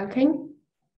እጪ ካልከኝ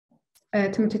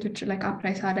ትምህርት ቤቶች like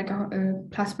apply ሳደርግ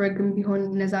Plattsburghም ቢሆን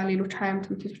እነዛ ሌሎች 20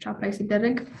 ትምህርት ቤቶች apply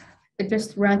ሲደረግ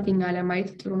just ranking አለማየት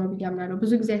ጥሩ ነው ብዬ አምናለሁ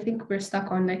ብዙ ጊዜ I think we're stuck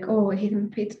on like ይሄ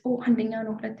ትምህርት ቤት አንደኛ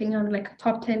ነው ሁለተኛ ነው like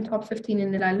top 10 top 15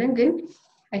 እንላለን ግን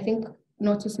I think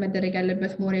ኖቲስ መደረግ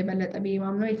ያለበት ሞር የበለጠ ብዬ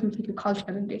ማምነው የትምህርት ቤቱ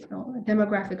ካልቸር እንዴት ነው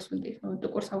demographics እንዴት ነው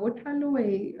ጥቁር ሰዎች አሉ ወይ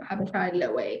ሀበሻ አለ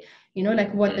ወይ you know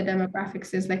like what the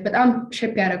demographics is like በጣም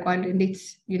ሼፕ ያደርጋል እንዴት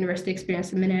ዩኒቨርሲቲ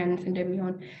ኤክስፒሪየንስ ምን አይነት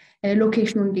እንደሚሆን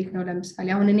ሎኬሽኑ እንዴት ነው ለምሳሌ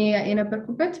አሁን እኔ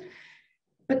የነበርኩበት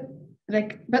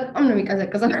like በጣም ነው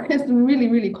የሚቀዘቅዘው it's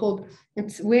really cold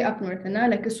it's way up north እና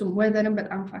like እሱም weatherም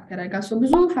በጣም ፋክተር ያደርጋል so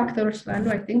ብዙ ፋክተሮች ስላሉ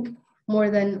I think more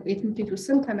than የትምህርት ቤቱ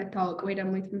ስም ከመታወቅ ወይ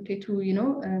ደግሞ የትምህርት ቤቱ you know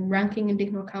ranking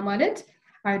እንዴት ነው ከማለት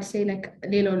I'd say like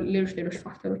ሌሎች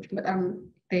ፋክተሮች በጣም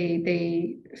they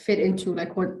fit into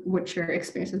like what your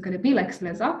experience is going to be like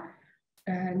ስለዛ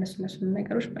እነሱ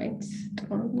ነገሮች ማየት ጥሩ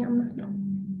ነው የሚያምናለው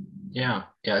Yeah,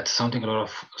 it's something a lot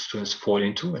of students fall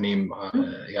into. And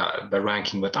the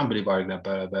ranking, but I'm really worried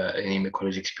about any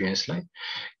college experience like.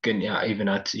 Even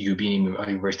at UB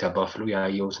University of Buffalo,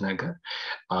 use naga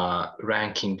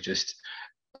ranking just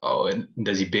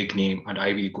does a big name and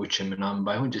Ivy League and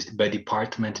by just by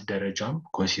department derajam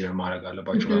consider maragala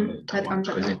bachelor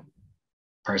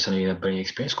personally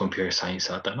experience computer science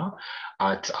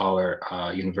at our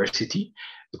university.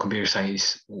 The computer science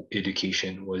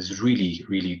education was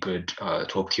really good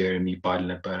top tier የሚባል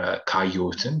ነበረ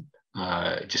ካዮትን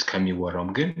just ከሚወራም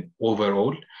ግን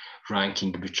overall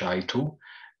ranking ብቻ አይቶ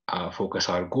ፎከስ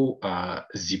አድርጎ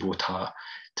እዚህ ቦታ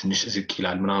ትንሽ ዝቅ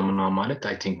ይላል ምናምን ማለት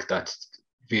I think that's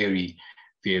very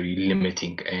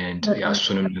limiting and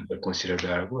እሱንም ነገር ኮንሲደር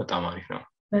ቢያደርጉ በጣም አሪፍ ነው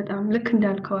በጣም ልክ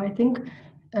እንዳልከው I think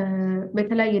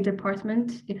በተለያየ ዲፓርትመንት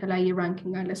የተለያየ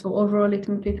ራንኪንግ አለ so overall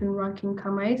የትምህርት ቤቱን ራንኪንግ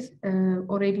ከማየት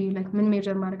already like ምን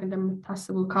ሜጀር ማድረግ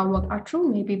እንደምታስቡ ካወቃችሁ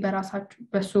maybe በራሳችሁ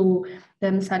በሱ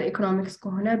ለምሳሌ ኢኮኖሚክስ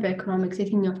ከሆነ በኢኮኖሚክስ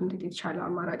የትኛው ትምህርት ቤት የተሻለ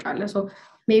አማራጭ አለ so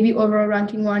maybe overall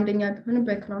ranking አንደኛ ቢሆን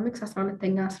በኢኮኖሚክስ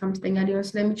 12ኛ 15ኛ ሊሆን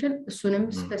ስለሚችል እሱንም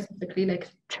specifically like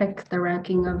check the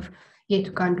ranking of የቱ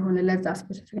ጋር እንደሆነ ለዛ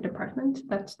specific department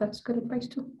that's good advice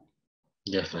too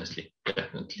definitely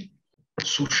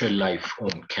social life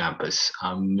on campus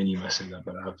many messenger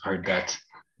I've heard that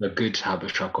the good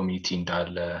Habesha community in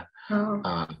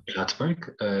Plattsburgh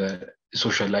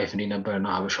social life in the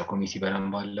Habesha community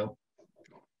በደንብ አለው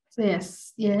so yes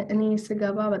እኔ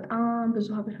ስገባ በጣም ብዙ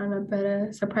ሀበሻ ነበረ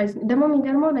surprise ደግሞ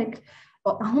የሚገርመው like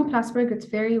አሁን Plattsburgh it's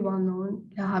very well known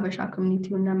ለሀበሻ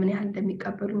community እና ምን ያህል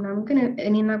እንደሚቀበሉ ምናምን ግን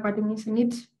እኔና ጓደኛዬ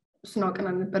ስንሄድ ስናውቀን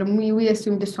ነበር we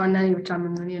assumed this one and which I'm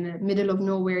in the middle of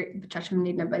nowhere ብቻችን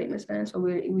ምን ነበር ይመስላል so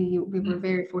we were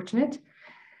very fortunate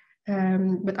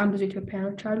በጣም ብዙ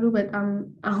ኢትዮጵያኖች አሉ በጣም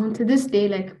አሁን to this day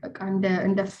like በቃ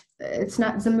እንደ it's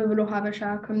not ዝም ብሎ ሀበሻ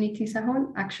community ሳይሆን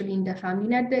actually እንደ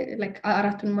family like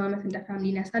አራቱን ዓመት እንደ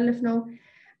family ያሳልፍነው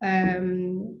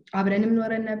አብረንም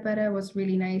ኖረን ነበረ was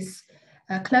really nice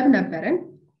club ነበረን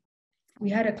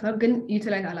we had a club ግን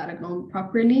utilize አላደረግነውም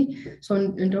properly so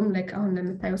እንደውም like አሁን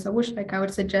ለምታዩ ሰዎች like I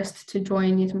would suggest to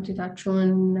join የትምህርት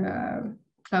ቤታችሁን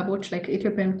ክለቦች like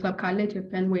Ethiopian club ካለ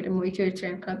Ethiopian ወይ ደግሞ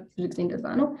Ethiopian club ብዙ ጊዜ እንደዛ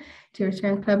ነው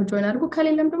Ethiopian club join አድርጉ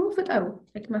ከሌለም ደግሞ ፍጠሩ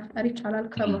like መፍጠር ይቻላል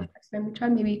club መፍጠር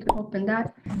ስለሚቻል maybe you could open that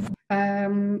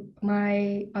my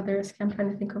others I'm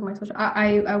trying to think of my social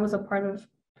I was a part of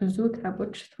ብዙ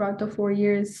ክለቦች throughout the 4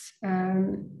 years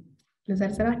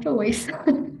ልዘርዝራቸው ወይስ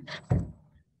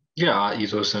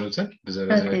የተወሰኑትን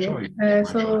በዘረዘራቸው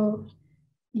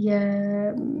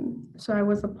so I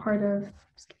was a part of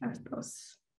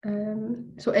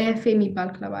so AFA የሚባል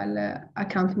ክለብ አለ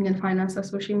accounting and finance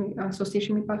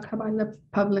association የሚባል ክለብ አለ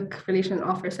public relation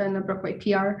officer ነበርኩ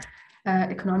PR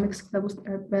economics club ውስጥ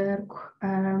ነበርኩ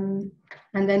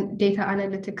and then data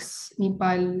analytics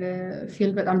የሚባል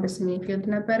field በጣም ደስ የሚል field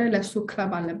ነበረ ለሱ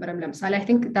ክለብ አልነበረም ለምሳሌ I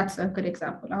think that's a good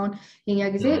example አሁን የኛ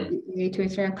ጊዜ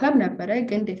የኢትዮጵያን ክለብ ነበረ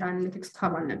ግን data analytics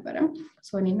ክለብ አልነበረም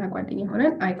so እኔና ጓደኛዬ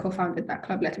ሆነን I co-founded that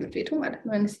club ለትምህርት ቤቱ ማለት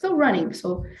ነው and it's still running so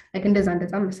like እንደዛ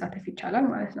መሳተፍ ይቻላል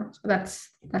ማለት ነው so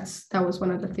that was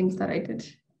one of the things that I did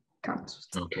campus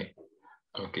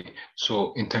okay so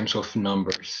in terms of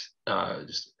numbers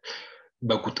just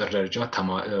በቁጥር ደረጃ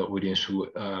ኦዲየንሱ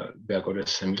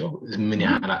ቢያቆደስ የሚለው ምን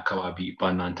ያህል አካባቢ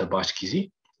በእናንተ ባች ጊዜ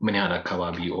ምን ያህል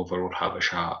አካባቢ overall ሀበሻ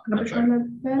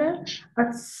ነበረ at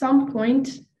some point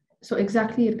so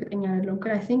exactly እርግጠኛ አይደለሁም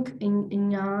ግን I think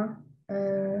እኛ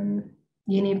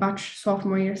የኔ ባች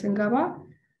sophomore year ስንገባ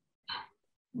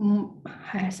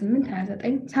 28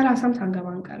 29 30 ሳንገባ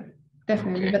አንቀር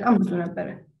definitely በጣም ብዙ ነበረ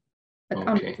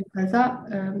በጣም ከዛ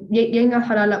የኛ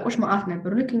ሐላላቆች ማአት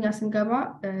ነበሩ ልክኛ ስንገባ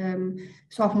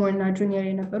sophomore እና junior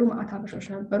የነበሩ ማአት አበሾች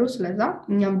ነበሩ ስለዛ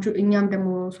እኛም ደግሞ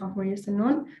sophomore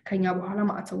ስንሆን ከኛ በኋላ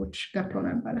ማአት ሰዎች ገብተው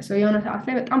ነበር so የሆነ ሰዓት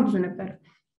ላይ በጣም ብዙ ነበር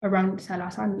around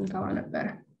 30 እንገባ ነበር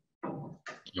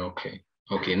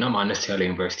okay እና ማነስ ያለ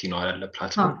ዩኒቨርሲቲ ነው አይደለ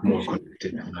ፕላትስበርግ more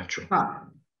connected ናቸው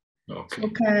okay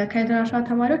ከኢንተርናሽናል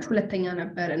ተማሪዎች ሁለተኛ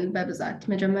ነበርን በብዛት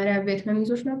መጀመሪያ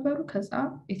ቪየትናሚዞች ነበሩ ከዛ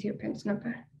ኢትዮጵያንስ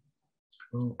ነበር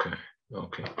Okay.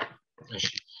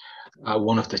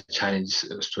 One of the challenges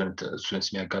students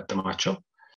የሚያጋጥማቸው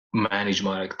ማኔጅ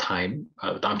ማድረግ ታይም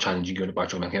በጣም ቻሌንጂንግ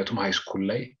የሆነባቸው ምክንያቱም ሃይ ስኩል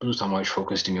ላይ ብዙ ተማሪዎች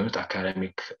ፎከስድ የሚሆኑት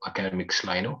አካዳሚክስ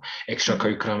ላይ ነው ኤክስትራ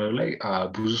ከሪኩለር ላይ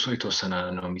ብዙ ሰው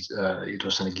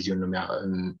የተወሰነ ጊዜውን ነው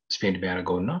ስፔንድ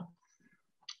የሚያደርገው እና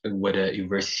ወደ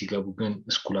ዩኒቨርሲቲ ሲገቡ ግን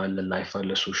ስኩል አለ ላይፍ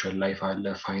አለ ሶሻል ላይፍ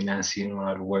አለ ፋይናንስ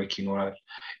ይኖራል ወርክ ይኖራል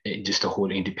just a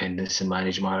whole independence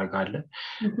ማኔጅ ማድረግ አለ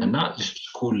እና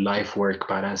ስኩል ላይፍ ወርክ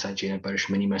ባላንስ አንቺ የነበረሽ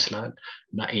ምን ይመስላል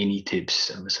እና ኤኒ ቲፕስ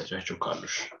መሰጫቸው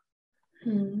ካሉሽ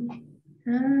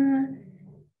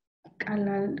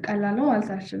ቀላል ነው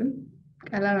አልሳሽም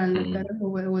ቀላል አልነበረም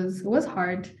was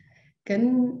hard ግን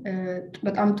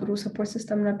በጣም ጥሩ ሰፖርት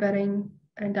ሲስተም ነበረኝ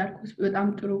እንዳልኩት በጣም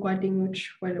ጥሩ ጓደኞች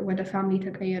ወደ ፋሚሊ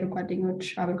ተቀየሩ ጓደኞች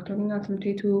አብረውኝ ትምህርት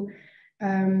ቤቱ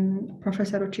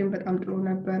ፕሮፌሰሮችን በጣም ጥሩ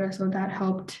ነበረ so that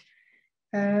helped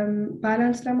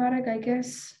balance ለማድረግ I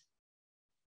guess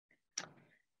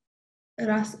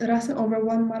ራስን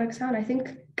overwhelm ማድረግ ሳይሆን I think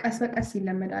ቀስ በቀስ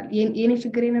ይለመዳል የኔ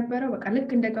ችግር የነበረው በቃ ልክ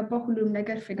እንደገባው ሁሉም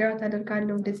ነገር ፊገር አውት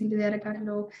አደርጋለሁ እንደዚህ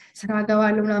ያደርጋለሁ ስራ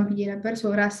ገባለሁ ምናምን ብዬ ነበር so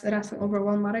ራስን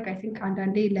overwhelm ማድረግ I think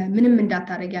አንዳንዴ ለምንም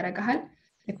እንዳታረግ ያደርጋል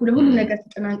ሁሉ ነገር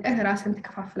ተጨናንቀህ ራስን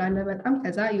ተከፋፍላለህ በጣም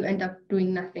ከዛ you end up doing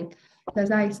nothing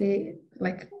ከዛ I say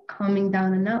like calming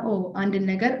down እና አንድ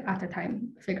ነገር at a time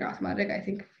figure out ማድረግ I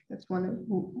think that's one of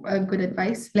a good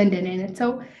advice ለንደን አይነት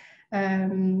ሰው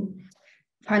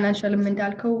financial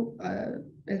እንዳልከው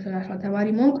international ተማሪ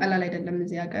መሆን ቀላል አይደለም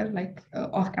እዚህ ሀገር like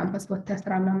off campus ወጥተህ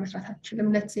ስራ ምናምን መስራት አትችልም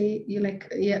let's say like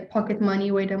pocket money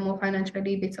ወይ ደግሞ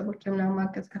financially ቤተሰቦች ምናምን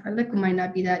ማገዝ ከፈለክ might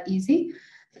not be that easy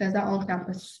ስለዛ on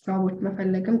campus ጆቦች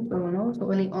መፈለግም ጥሩ ነው so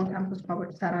እኔ on campus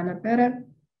ጆቦች ሰራ ነበረ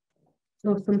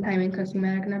so some time consume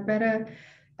ያደርግ ነበረ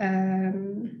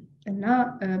እና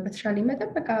በተሻለ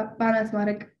መጠን በቃ ባላንስ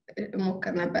ማድረግ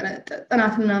ሞከር ነበረ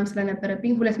ጥናት ምናምን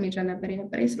ስለነበረብኝ ሁለት ሜጀር ነበር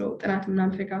የነበረኝ ስለ ጥናት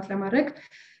ምናምን ፊገር አውት ለማድረግ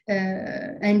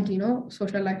and you know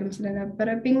social life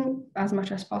ስለነበረብኝ as much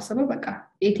as possible በቃ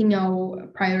የትኛው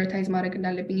prioritize ማድረግ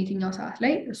እንዳለብኝ የትኛው ሰዓት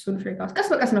ላይ እሱን ፊገር አውት ቀስ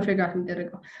በቀስ ነው ፊገር አውት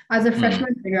የሚደረገው as a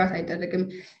freshman ፊገር አውት አይደረግም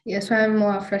የሶያም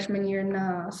freshman year እና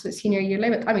senior year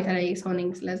ላይ በጣም የተለያየ ሰው ነኝ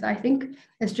ስለዛ I think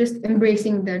it's just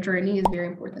embracing the journey is very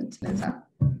important ስለዛ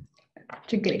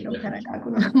ችግር የለውም ተረጋጉ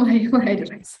ነው my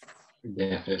advice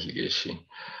definitely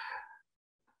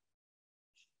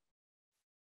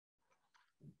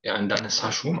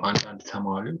እንዳነሳሽውም አንዳንድ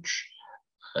ተማሪዎች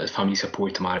ፋሚሊ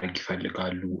ሰፖርት ማድረግ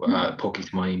ይፈልጋሉ ፖኬት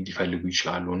ማኒ እንዲፈልጉ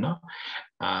ይችላሉ እና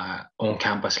ኦን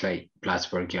ካምፓስ ላይ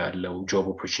ፕላትስበርግ ያለው ጆብ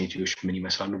ኦፖርቹኒቲዎች ምን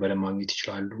ይመስላሉ በለማግኘት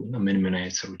ይችላሉ እና ምን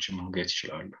አይነት ስራዎችን ማግኘት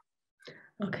ይችላሉ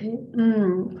ኦኬ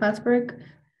ፕላትስበርግ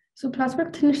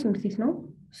ትንሽ ትምህርት ቤት ነው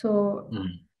ሶ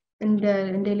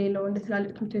እንደ ሌላው እንደ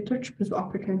ትላልቅ ትምህርት ቤቶች ብዙ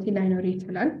ኦፖርቹኒቲ ላይኖር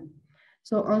ይችላል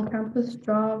ሶ ኦን ካምፓስ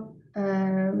ጆብ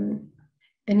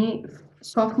እኔ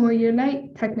sophomore year ላይ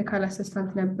technical assistant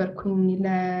ነበርኩኝ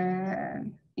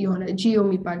የሆነ ጂኦ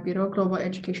የሚባል ቢሮ global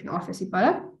education office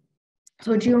ይባላል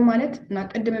so ጂኦ ማለት እና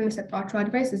ቀደም የምሰጣቸው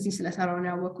አድቫይስ እዚህ ስለሰራው ነው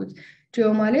ያወቅኩት ጂኦ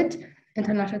ማለት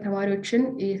ኢንተርናሽናል ተማሪዎችን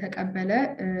የተቀበለ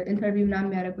ኢንተርቪው ምናምን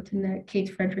የሚያደርጉትን ኬት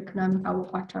ፍሬድሪክ ምናምን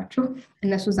ታወቋቸው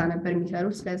እነሱ እዛ ነበር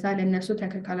የሚሰሩት ስለዛ ለነሱ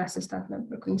technical assistant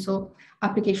ነበርኩኝ so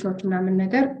አፕሊኬሽኖች ምናምን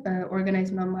ነገር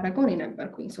ኦርጋናይዝ ማድረግ ነው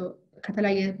ነበርኩኝ so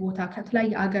ከተለያየ ቦታ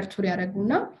ከተለያየ አገር ቱር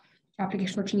ያደርጉና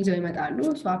አፕሊኬሽኖችን ይዘው ይመጣሉ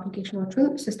ሶ አፕሊኬሽኖቹን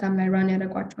ሲስተም ላይ ራን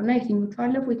ያደርጓቸውና የትኞቹ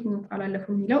አለፉ የትኞቹ አላለፉ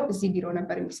የሚለው እዚህ ቢሮ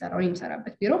ነበር የሚሰራው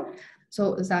የሚሰራበት ቢሮ ሶ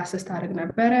እዛ አሲስት አድርግ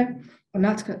ነበረ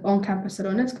እና ኦን ካምፐስ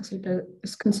ስለሆነ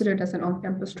is considered as an on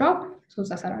campus job so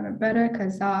እዛ ሰራ ነበረ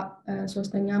ከዛ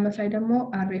ሶስተኛ ዓመት ላይ ደግሞ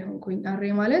አሬ ሆንኩኝ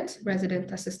አሬ ማለት resident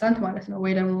assistant ማለት ነው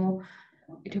ወይ ደግሞ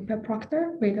ኢትዮጵያ ፕሮክተር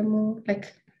ወይ ደግሞ like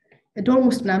ዶርም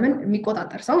ውስጥ ምናምን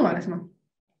የሚቆጣጠር ሰው ማለት ነው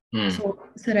so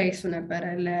ስራዬ እሱ ነበረ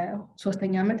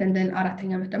ለሶስተኛ ዓመት and then አራተኛ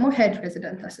ዓመት ደግሞ head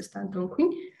resident assistant ሆንኩኝ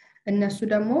እነሱ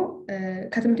ደግሞ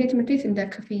ከትምህርት ቤት እንደ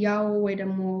ክፍያው ወይ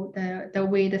ደግሞ the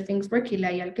way the things work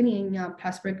ይለያያል ግን የኛ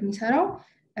ፕላትስበርግ የሚሰራው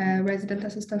resident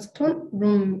assistant ስትሆን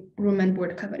room and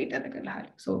board cover ይደረግልሃል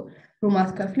so room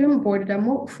አትከፍልም board ደግሞ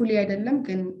fully አይደለም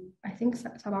ግን I think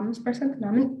 75%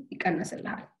 ምናምን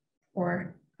ይቀነስልሃል or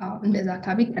እንደዛ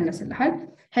አካባቢ ይቀነስልሃል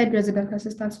head resident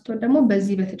assistant ስትሆን ደግሞ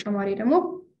በዚህ በተጨማሪ ደግሞ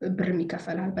ብር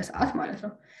የሚከፈላል በሰዓት ማለት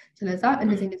ነው ስለዛ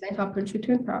እንደዚህ አይነት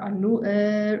ኦፖርቹኒቲዎች አሉ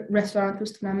ሬስቶራንት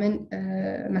ውስጥ ምናምን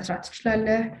መስራት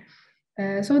ትችላለህ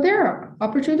so there are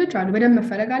opportunities አሉ በደንብ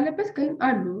መፈለግ አለበት ግን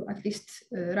አሉ at least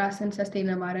ራስን ሰስቴን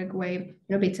ለማድረግ ወይ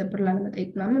ቤተሰብ ብር ላለመጠየቅ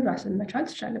ምናምን ራስን መቻል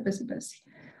ትችላለህ በዚህ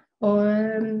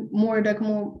more ደግሞ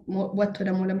ወጥቶ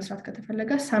ደግሞ ለመስራት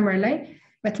ከተፈለገ ሰመር ላይ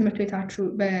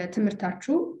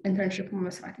በትምህርታችሁ ኢንተርንሺፕ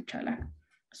መስራት ይቻላል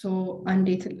so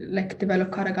አንዴት like develop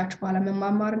ካረጋችሁ በኋላ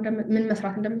ምን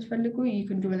መስራት እንደምትፈልጉ you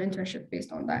can do an internship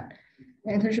based on that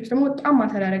internships ደግሞ በጣም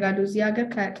ማተር ያደርጋሉ እዚህ ሀገር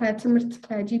ከትምህርት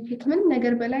ከጂፒ ከምን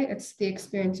ነገር በላይ it's the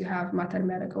experience you have ማተር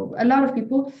የሚያደርገው a lot of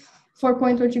people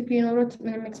 4.0 GP ኖሮት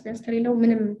ምንም experience ከሌለው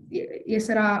ምንም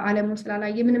የሥራ ዓለሙን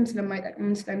ስላላየ ምንም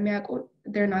ስለማይጠቅም ስለሚያውቁ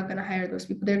they're not going to hire those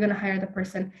people they're going to hire the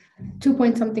person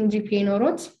 2 something GP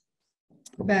ኖሮት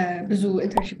በብዙ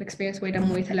internship experience ወይ ደግሞ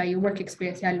የተለያየ work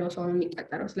experience ያለው ሰው ነው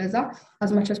የሚቀጠረው ስለዛ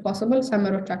as much as possible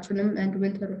ሰመሮቻችሁንም and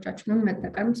winterዎቻችሁንም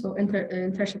መጠቀም so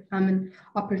internship common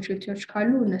opportunities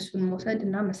ካሉ እነሱን መውሰድ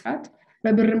እና መስራት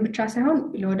በብርም ብቻ ሳይሆን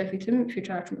ለወደፊትም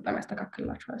ፊውቸራችሁን በጣም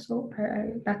ያስተካክልላችኋል so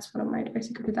that's one of my advice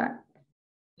to do that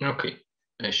okay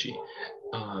እሺ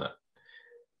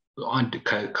አንድ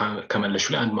ከመለሹ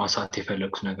ላይ አንድ ማሳት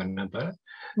የፈለኩት ነገር ነበር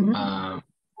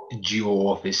Geo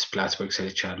office Plattsburgh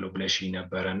ሰርቻለሁ ብለሽ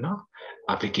ነበርና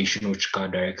applications ጋር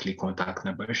directly contact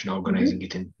ነበርሽ እና organizing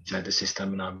it inside the system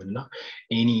ምናምንና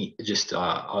any just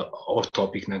off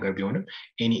topic ነገር ቢሆንም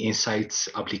any insights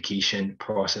application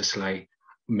process like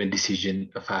mid decision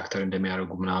factor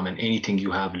እንደሚያደርጉ ምናምን anything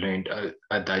you have learned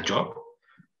at that job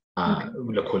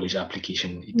ለኮሌጅ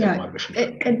application ይጠቅማልሽ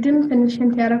ቀድም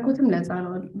ትንሽን ያረኩትም ለዛ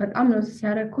ነው በጣም ነው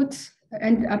ሲያረኩት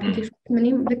and applications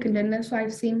ምንም ልክ እንደነሱ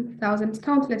I've seen thousands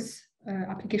countless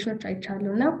applications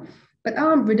አይቻለሁና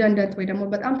በጣም redundant ወይ ደግሞ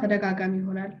በጣም ተደጋጋሚ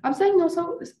ይሆናል አብዛኛው ሰው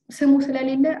ስሙ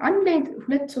ስለሌለ አንድ ላይ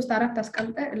 2 3 4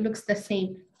 አስቀምጠ it looks the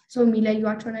same so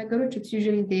የሚለዩዋቸው ነገሮች it's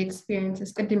usually the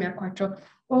experiences ቅድም ያልኳቸው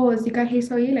እዚህ ጋር ይሄ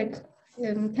ሰውዬ like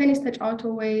ቴኒስ ተጫውቶ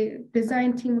ወይ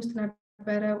ዲዛይን ቲም ውስጥ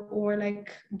ነበረ or like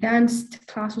dance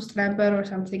class ውስጥ ነበር or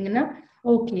something እና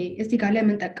okay እዚህ ጋር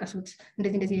ለምን ተጠቀሱት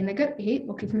እንደዚህ ነገር ይሄ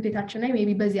okay ትምህርት ቤታችን ላይ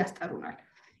maybe በዚህ ያስጠሩናል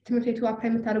ትምህርት ቤቱ አፕላይ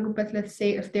የምታደርጉበት let's say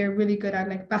if they're really good at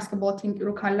like basketball team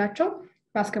ጥሩ ካላቸው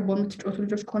ባስኬትቦል የምትጫወቱ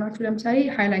ልጆች ከሆናችሁ ለምሳሌ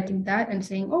highlighting that and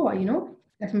saying oh you know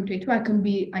ትምህርት ቤቱ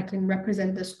I can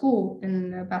represent the school in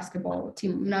basketball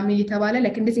team ምናምን እየተባለ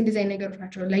like እንደዚህ ነገሮች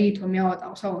ናቸው ለይቶ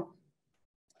የሚያወጣው ሰው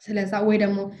ስለዛ ወይ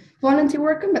ደግሞ volunteer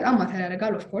workም በጣም ማተር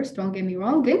ያደርጋል of course don't get me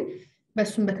wrong ግን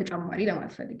በሱም በተጨማሪ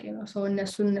ለማለት ፈልጌ ነው so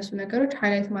እነሱ ነገሮች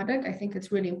highlight ማድረግ I think it's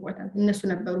really important እነሱ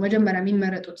ነበሩ መጀመሪያ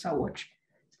የሚመረጡት ሰዎች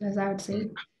ስለዛ I would say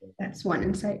that's one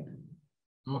insight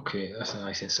okay that's a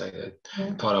nice insight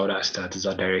thought I would ask that is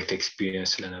a direct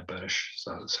experience ስለነበረሽ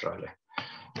ስራ ላይ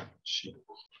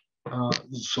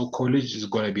so college is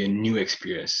going to be a new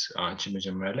experience አንቺ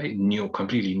መጀመሪያ ላይ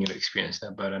completely new experience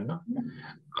ነበርና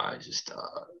just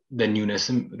the newness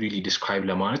really describe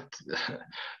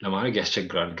ለማድረግ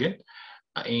ያስቸግራል ግን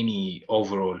any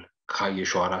overall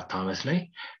ካየሽው 4 ዓመት ላይ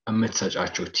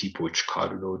የምትሰጫቸው ቲፖች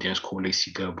ካሉ ለኦዲየንስ ኮሌጅ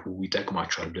ሲገቡ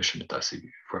ይጠቅማቸዋል ብለሽ የምታስቢ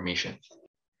information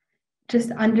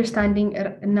just understanding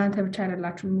እናንተ ብቻ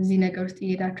አይደላችሁም እዚህ ነገር ውስጥ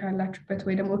እየሄዳችሁ ያላችሁበት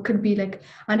ወይ ደግሞ could be like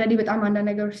አንዳንዴ በጣም አንዳንድ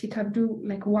ነገሮች ሲከብዱ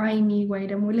like why me ወይ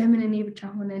ደግሞ ለምን እኔ ብቻ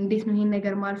ሆነ እንዴት ነው ይሄን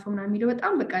ነገር ማልፈው ምናምን የሚለው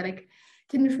በጣም በቃ like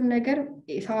ትንሹን ነገር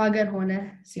ሰው ሀገር ሆነ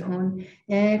ሲሆን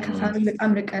ከፋሚሊ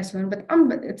በጣም ርቀህ ሲሆን በጣም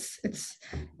it's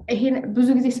ይሄን ብዙ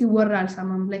ጊዜ ሲወራ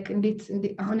አልሰማም like እንዴት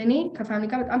አሁን እኔ ከፋሚሊ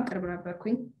ጋር በጣም ቅርብ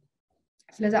ነበርኩኝ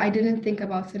ስለዚህ I didn't think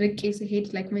about ርቄ ሲሄድ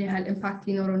like ምን ያህል ኢምፓክት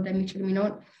ሊኖረው እንደሚችል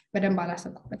ምናምን በደንብ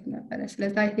አላሰብኩበት ነበር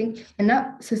ስለዚህ I think እና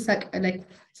ስሰቅ like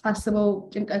ሳስበው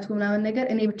ጭንቀቱ ምናምን ነገር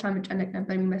እኔ ብቻ መጨነቅ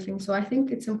ነበር የሚመስለኝ so I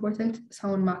think it's important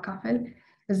ሰውን ማካፈል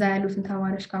እዛ ያሉትን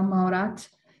ተማሪዎች ጋር ማውራት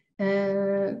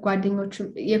ጓደኞች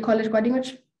የኮሌጅ ጓደኞች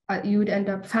you would end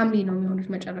up family ነው የሚሆኑት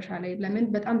መጨረሻ ላይ ለምን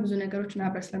በጣም ብዙ ነገሮችን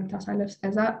አብረህ ስለምታሳልፍ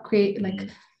ስለዛ like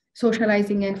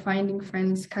socializing and finding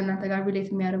friends ከናንተ ጋር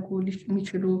relate የሚያደርጉ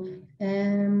የሚችሉ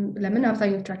ለምን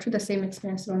አብዛኞቻችሁ the same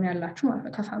experience ነው ያላችሁ ማለት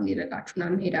ነው ከፋሚሊ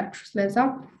ረቃችሁና መሄዳችሁ ስለዛ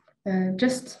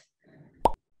just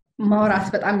ማውራት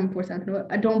በጣም important ነው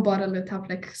don't bottle it up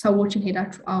like ሰዎችን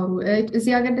ሄዳችሁ አውሩ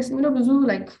እዚህ ሀገር ደስ የሚለው ብዙ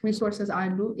like resources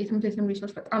አሉ የትምህርት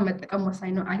resource በጣም መጠቀም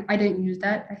ወሳኝ ነው I didn't use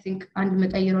that I think አንድ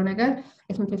መቀየረው ነገር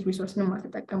የትምህርት resource ነው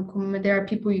ማተጠቀምኩም there are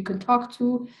people you can talk to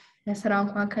ስራ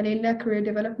እንኳን ከሌለ career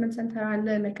development center አለ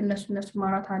like እነሱ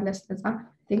ማውራት አለ ስለዛ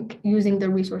I think using the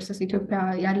resources ኢትዮጵያ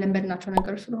ያለን በድናቸው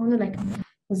ነገሮች ስለሆኑ like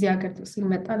እዚህ ሀገር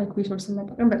ሲመጣ like resource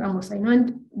መጠቀም በጣም ወሳኝ ነው and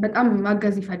በጣም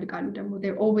ማገዝ ይፈልጋሉ ደግሞ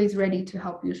they're always ready to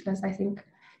help you so I think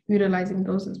utilizing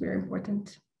those is very important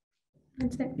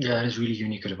that's it yeah it's really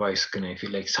unique advice can I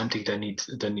feel like something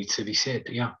that needs to be said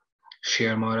yeah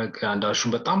share ማድረግ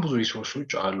አንዳችሁም በጣም ብዙ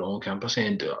ሪሶርሶች አሉ on campus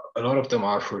and a lot of them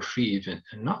are for free even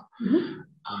እና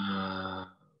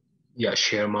yeah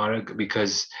share ማድረግ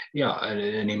because yeah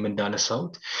እኔም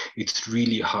እንዳነሳሁት it's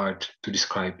really hard to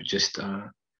describe just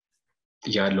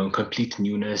ያለውን complete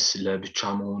newness ለብቻ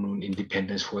መሆኑን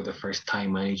independence for the first time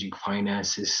managing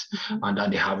finances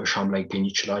አንዳንዴ ሀበሻም ላይ ገኝ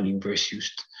ይችላል ዩኒቨርሲቲ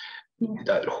ውስጥ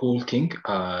that whole thing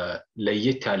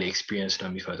ለየት ያለ experience ነው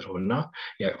የሚፈጥረው እና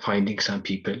finding some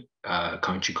people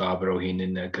ካንቺ ጋር አብረው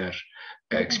ይሄንን ነገር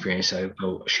experience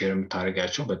አድርገው share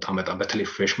የምታደርጋቸው በጣም በተለይ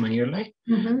freshman year ላይ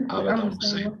በጣም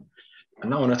ወሳኝ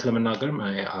እና እውነት ለመናገር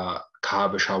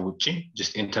ከሀበሻ ውጪ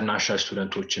just international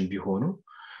ስቱደንቶችን ቢሆኑ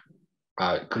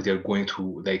because they're going to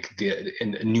like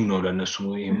new ነው ለነሱ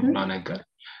ይሄን ነገር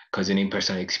because in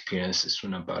personal experience እሱ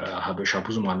ነበር ሀበሻ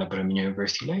ብዙም አልነበረም እኛ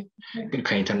ዩኒቨርሲቲ ላይ ግን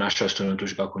ከኢንተርናሽናል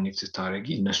ስቱደንቶች ጋር ኮኔክት ስታደርጊ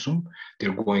እነሱም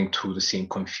they're going through the same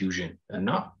confusion እና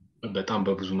በጣም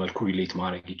በብዙ መልኩ ሪሌት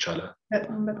ማድረግ ይቻላል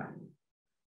በጣም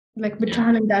like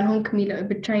ብቻህን እንዳልሆንክ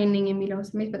ብቻዬን ነኝ የሚለው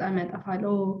ስሜት በጣም ያጠፋል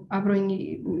አብሮኝ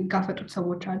ጋፈጡት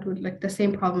ሰዎች አሉ like the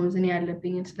same problems እኔ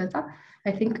ያለብኝ ስለዛ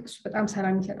I think እሱ በጣም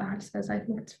ሰላም ይሰጣል ስለዛ I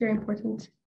think it's very important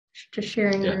to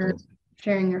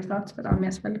sharing your thoughts በጣም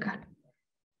ያስፈልጋል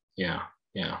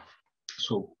yeah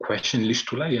so question list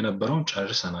ላይ የነበረውን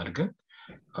ጨርሰናል ግን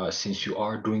since you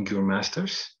are doing your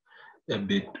masters a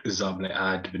bit እዛም ላይ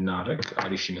add ብናደርግ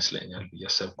አሪፍ ይመስለኛል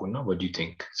ያሰብኩና what do you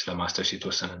think ስለ ማስተርስ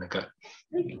የተወሰነ ነገር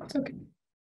okay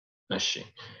እሺ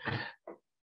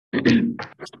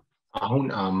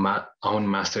አሁን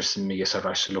ማስተርስ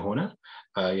እየሰራሽ ስለሆነ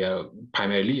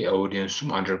primarily audience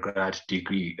undergrad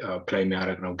degree apply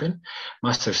የሚያደርግ ነው ግን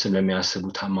ማስተርስ ለሚያስቡ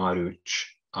ተማሪዎች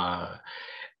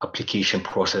application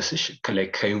process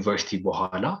ከዩኒቨርሲቲ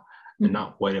በኋላ እና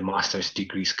ወደ ማስተርስ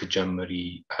ዲግሪ እስከጀመሪ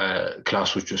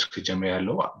ክላሶች እስከጀመሪ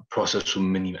ያለው ፕሮሰሱ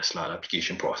ምን ይመስላል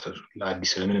አፕሊኬሽን ፕሮሰሱ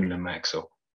ለአዲስ ለምንም ለማያውቅ ሰው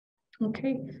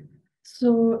Okay so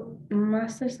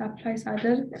masters apply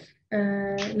ሳደርግ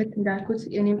ልክ እንዳልኩት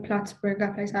እኔም ፕላትስበርግ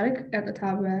አፕላይ ሳደርግ ቀጥታ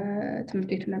በትምህርት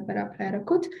ቤቱ ነበር አፕላይ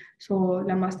ያደረኩት so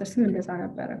ለማስተርስም እንደዛ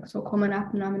ነበር so common app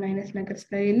ምናምን አይነት ነገር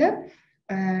ስለሌለ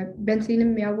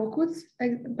ቤንትሊንም ያወቁት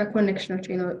በኮኔክሽኖች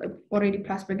ነው ኦሬዲ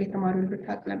ፕላትስበርግ የተማሩ ልጆች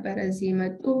ታውቅ ነበር እዚህ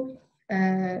መጡ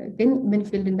ግን ምን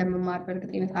ፊልድ እንደምማር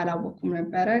በእርግጠኝነት አላወኩም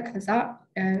ነበር ከዛ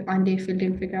አንዴ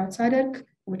ፊልድን ፊግር አውት ሳደርግ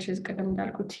which is ቀደም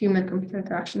እንዳልኩት human computer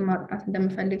interaction ማጥናት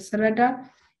እንደምፈልግ ስረዳ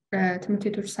ትምህርት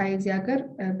ቤቶች ሳይዝ ያገር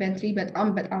ቤንትሊ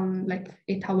በጣም like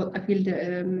የታወቀ ፊልድ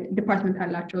ዲፓርትመንት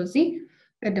አላቸው እዚህ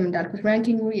ቀደም እንዳልኩት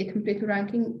ራንኪንግ የትምህርት ቤቱ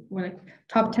ራንኪንግ like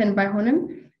top 10 ባይሆንም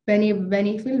በኔ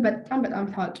ፊልድ በጣም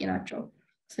ታዋቂ ናቸው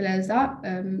ስለዛ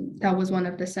that was one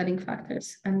of the selling factors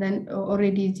and then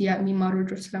already እዚህ የሚማሩ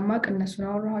ልጆች ስለማቅ እነሱን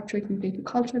አወራኋቸው የትምህርት ቤቱ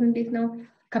culture እንዴት ነው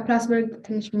ከፕላትስበርግ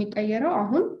ትንሽ የሚቀየረው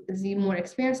አሁን እዚህ more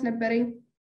experience ነበረኝ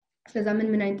ስለዛ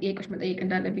ምን አይነት ጥያቄዎች መጠየቅ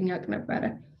እንዳለብኝ አውቅ ነበር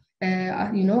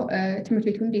you know ትምህርት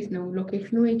ቤቱ እንዴት ነው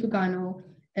ሎኬሽኑ የቱ ጋር ነው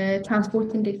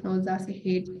ትራንስፖርት እንዴት ነው እዛ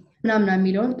ሲሄድ ምናምን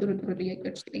የሚለውን ጥሩ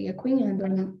ጥያቄዎች ጠየቅኩኝ and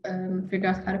ፊግር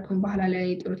አውት ካደረኩኝ በኋላ ላይ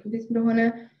ጥሩ ትምህርት እንደሆነ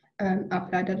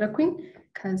አፕላይ አደረኩኝ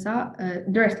ከዛ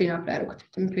ዳይሬክትሊ አፕላይ አደረኩት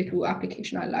ትምህርት ቤቱ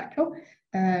አፕሊኬሽን አላቸው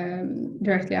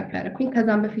ዳይሬክትሊ አፕላይ አደረኩኝ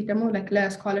ከዛም በፊት ደግሞ like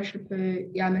ለስኮላርሺፕ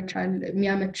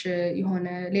የሚያመች የሆነ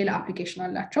ሌላ አፕሊኬሽን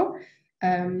አላቸው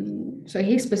so ይሄ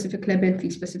ስፔሲፊክ ለቤንትሊ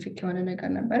ስፔሲፊክ የሆነ ነገር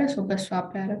ነበረ so በሱ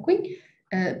አፕላይ አደረኩኝ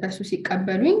በሱ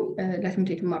ሲቀበሉኝ ለትምህርት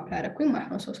ቤቱም አፕላይ አደረኩኝ ማለት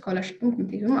ነው so ስኮላርሺፕም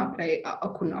ትምህርት ቤቱም አፕላይ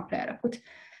አደረኩት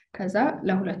ከዛ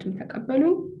ለሁለቱም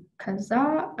ተቀበሉኝ ከዛ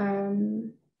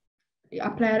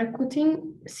አፕላይ ያደረኩትኝ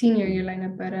ሲኒየር ይር ላይ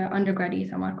ነበር አንደርግራድ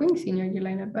እየተማርኩኝ ሲኒየር ይር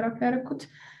ላይ ነበር አፕላይ ያደረኩት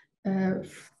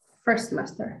ፈርስት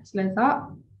ሴሜስተር ስለዛ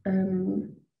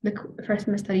ፈርስት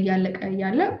ሴሜስተር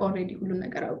እያለ ኦሬዲ ሁሉ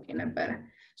ነገር አውቄ ነበር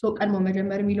ሶ ቀድሞ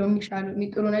መጀመር የሚለው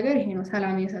የሚጥሩ ነገር ይሄ ነው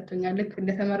ሰላም እየሰጡኛል ልክ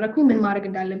እንደተመረኩኝ ምን ማድረግ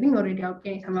እንዳለብኝ ኦሬዲ አውቄ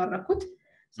የተመረኩት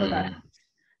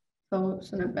so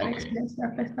ነበር ኤክስፒሪየንስ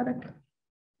አፕላይ ሳደርግ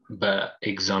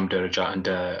በኤግዛም ደረጃ እንደ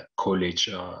ኮሌጅ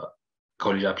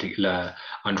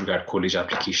ለአንደርግራድ ኮሌጅ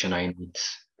አፕሊኬሽን አይነት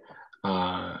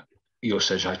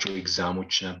የወሰጃቸው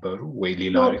ኤግዛሞች ነበሩ ወይ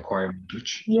ሌላ ሪኳየርመንቶች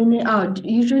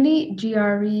ዩዥዋሊ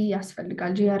ጂአርኢ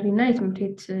ያስፈልጋል ጂአርኢ እና የትምህርት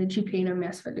ቤት ጂፒኤ ነው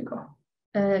የሚያስፈልገው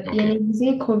የኔ ጊዜ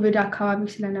ኮቪድ አካባቢ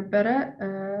ስለነበረ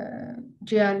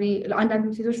ጂአርኢ ለአንዳንድ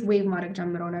ሴቶች ዌቭ ማድረግ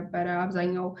ጀምረው ነበር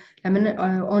አብዛኛው ለምን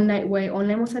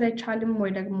ኦንላይን መውሰድ አይቻልም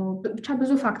ወይ ደግሞ ብቻ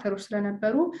ብዙ ፋክተሮች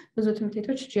ስለነበሩ ብዙ ትምህርት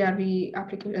ቤቶች ጂአርኢ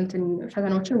አፕሊኬሽን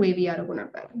ፈተናዎችን ዌቭ ያደርጉ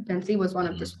ነበር Bentley was one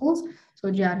of the schools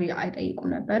so ጂአርኢ አይጠይቁም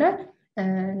ነበር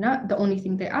እና the only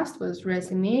thing they asked was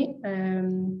resume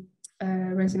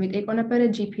ጠይቀው ነበር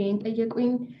GPA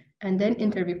ጠየቁኝ and then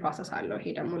interview process አለው ይሄ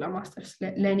ደግሞ ለማስተርስ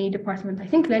ለኔ ዲፓርትመንት I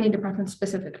think ለኔ ዲፓርትመንት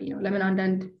specifically ነው ለምን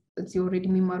አንዳንድ እዚህ already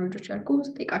የሚማሩ ልጆች ያልኩ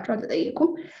ጠይቃቸው አልተጠየቁም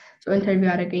so ኢንተርቪው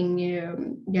ያደረገኝ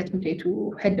የትምህርት ቤቱ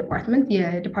ሄድ ዲፓርትመንት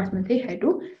የዲፓርትመንት ሄዱ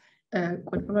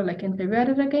ቁጭ ብሎ like ኢንተርቪው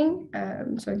ያደረገኝ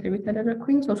so ኢንተርቪው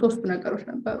ተደረኩኝ so ሶስቱ ነገሮች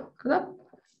ነበሩ ከዛ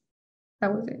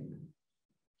that was it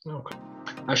okay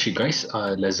እሺ ጋይስ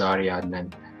ለዛሬ ያለን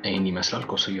ይሄን ይመስላል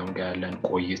ከሶየም ጋር ያለን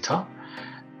ቆይታ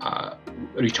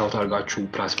ሪች አውት አድርጋችሁ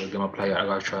ፕላትስበርግ አፕላይ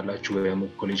አድርጋችሁ ያላችሁ ወይም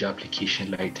ኮሌጅ አፕሊኬሽን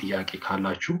ላይ ጥያቄ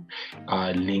ካላችሁ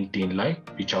ሊንክድኢን ላይ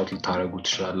ሪች አውት ልታደርጉ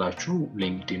ትችላላችሁ።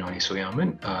 ሊንክድኢን ነው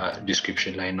ሶያምን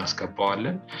ዲስክሪፕሽን ላይ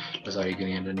እናስገባዋለን። ለዛሬ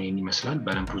ግን ያለን ይሄን ይመስላል።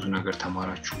 በደንብ ብዙ ነገር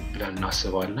ተማራችሁ ብለን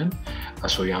እናስባለን።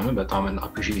 ሶያምን በጣም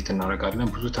አፕሪሺየት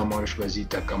እናደርጋለን። ብዙ ተማሪዎች በዚህ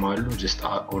ይጠቀማሉ። ጀስት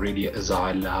ኦልሬዲ እዛ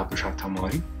አለ ሀበሻ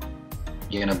ተማሪ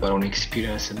የነበረውን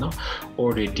ኤክስፒሪየንስ እና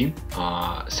ኦልሬዲ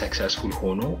ሰክሰስፉል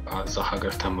ሆኖ እዛ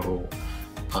ሀገር ተምሮ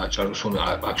ጨርሶ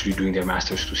actually doing their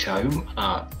masters to ሲያዩም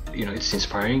it's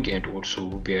inspiring and also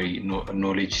very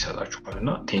knowledge ይሰጣችኋል እና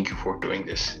thank you for doing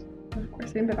this.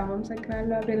 በጣም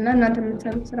አመሰግናለሁ አብሬልና እናንተ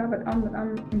የምትሰሩት ስራ በጣም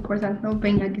ኢምፖርታንት ነው።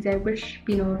 በእኛ ጊዜ wish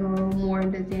ቢኖር ኖሮ more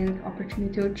እንደዚህ አይነት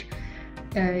ኦፖርቹኒቲዎች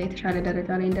የተሻለ ደረጃ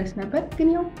ላይ እንደርስ ነበር። ግን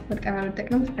ያው ወድቀን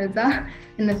አልወደቅንም። ስለዛ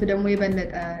እነሱ ደግሞ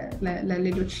የበለጠ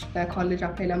ለሌሎች ለኮሌጅ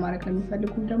አፕላይ ለማድረግ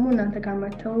ለሚፈልጉ ደግሞ እናንተ ጋር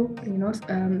መጥተው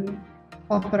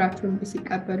ኦፈራችሁን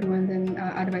ሲቀበሉ ወንደን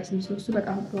አድቫይስ ሲወስዱ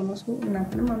በጣም ጥሩ ነው።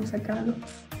 እናንተንም አመሰግናለሁ።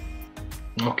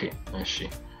 ኦኬ እሺ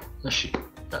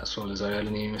ለዛሬ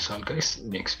ያለን ይመስላል ጋይስ።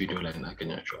 ኔክስት ቪዲዮ ላይ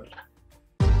እናገኛችኋለን።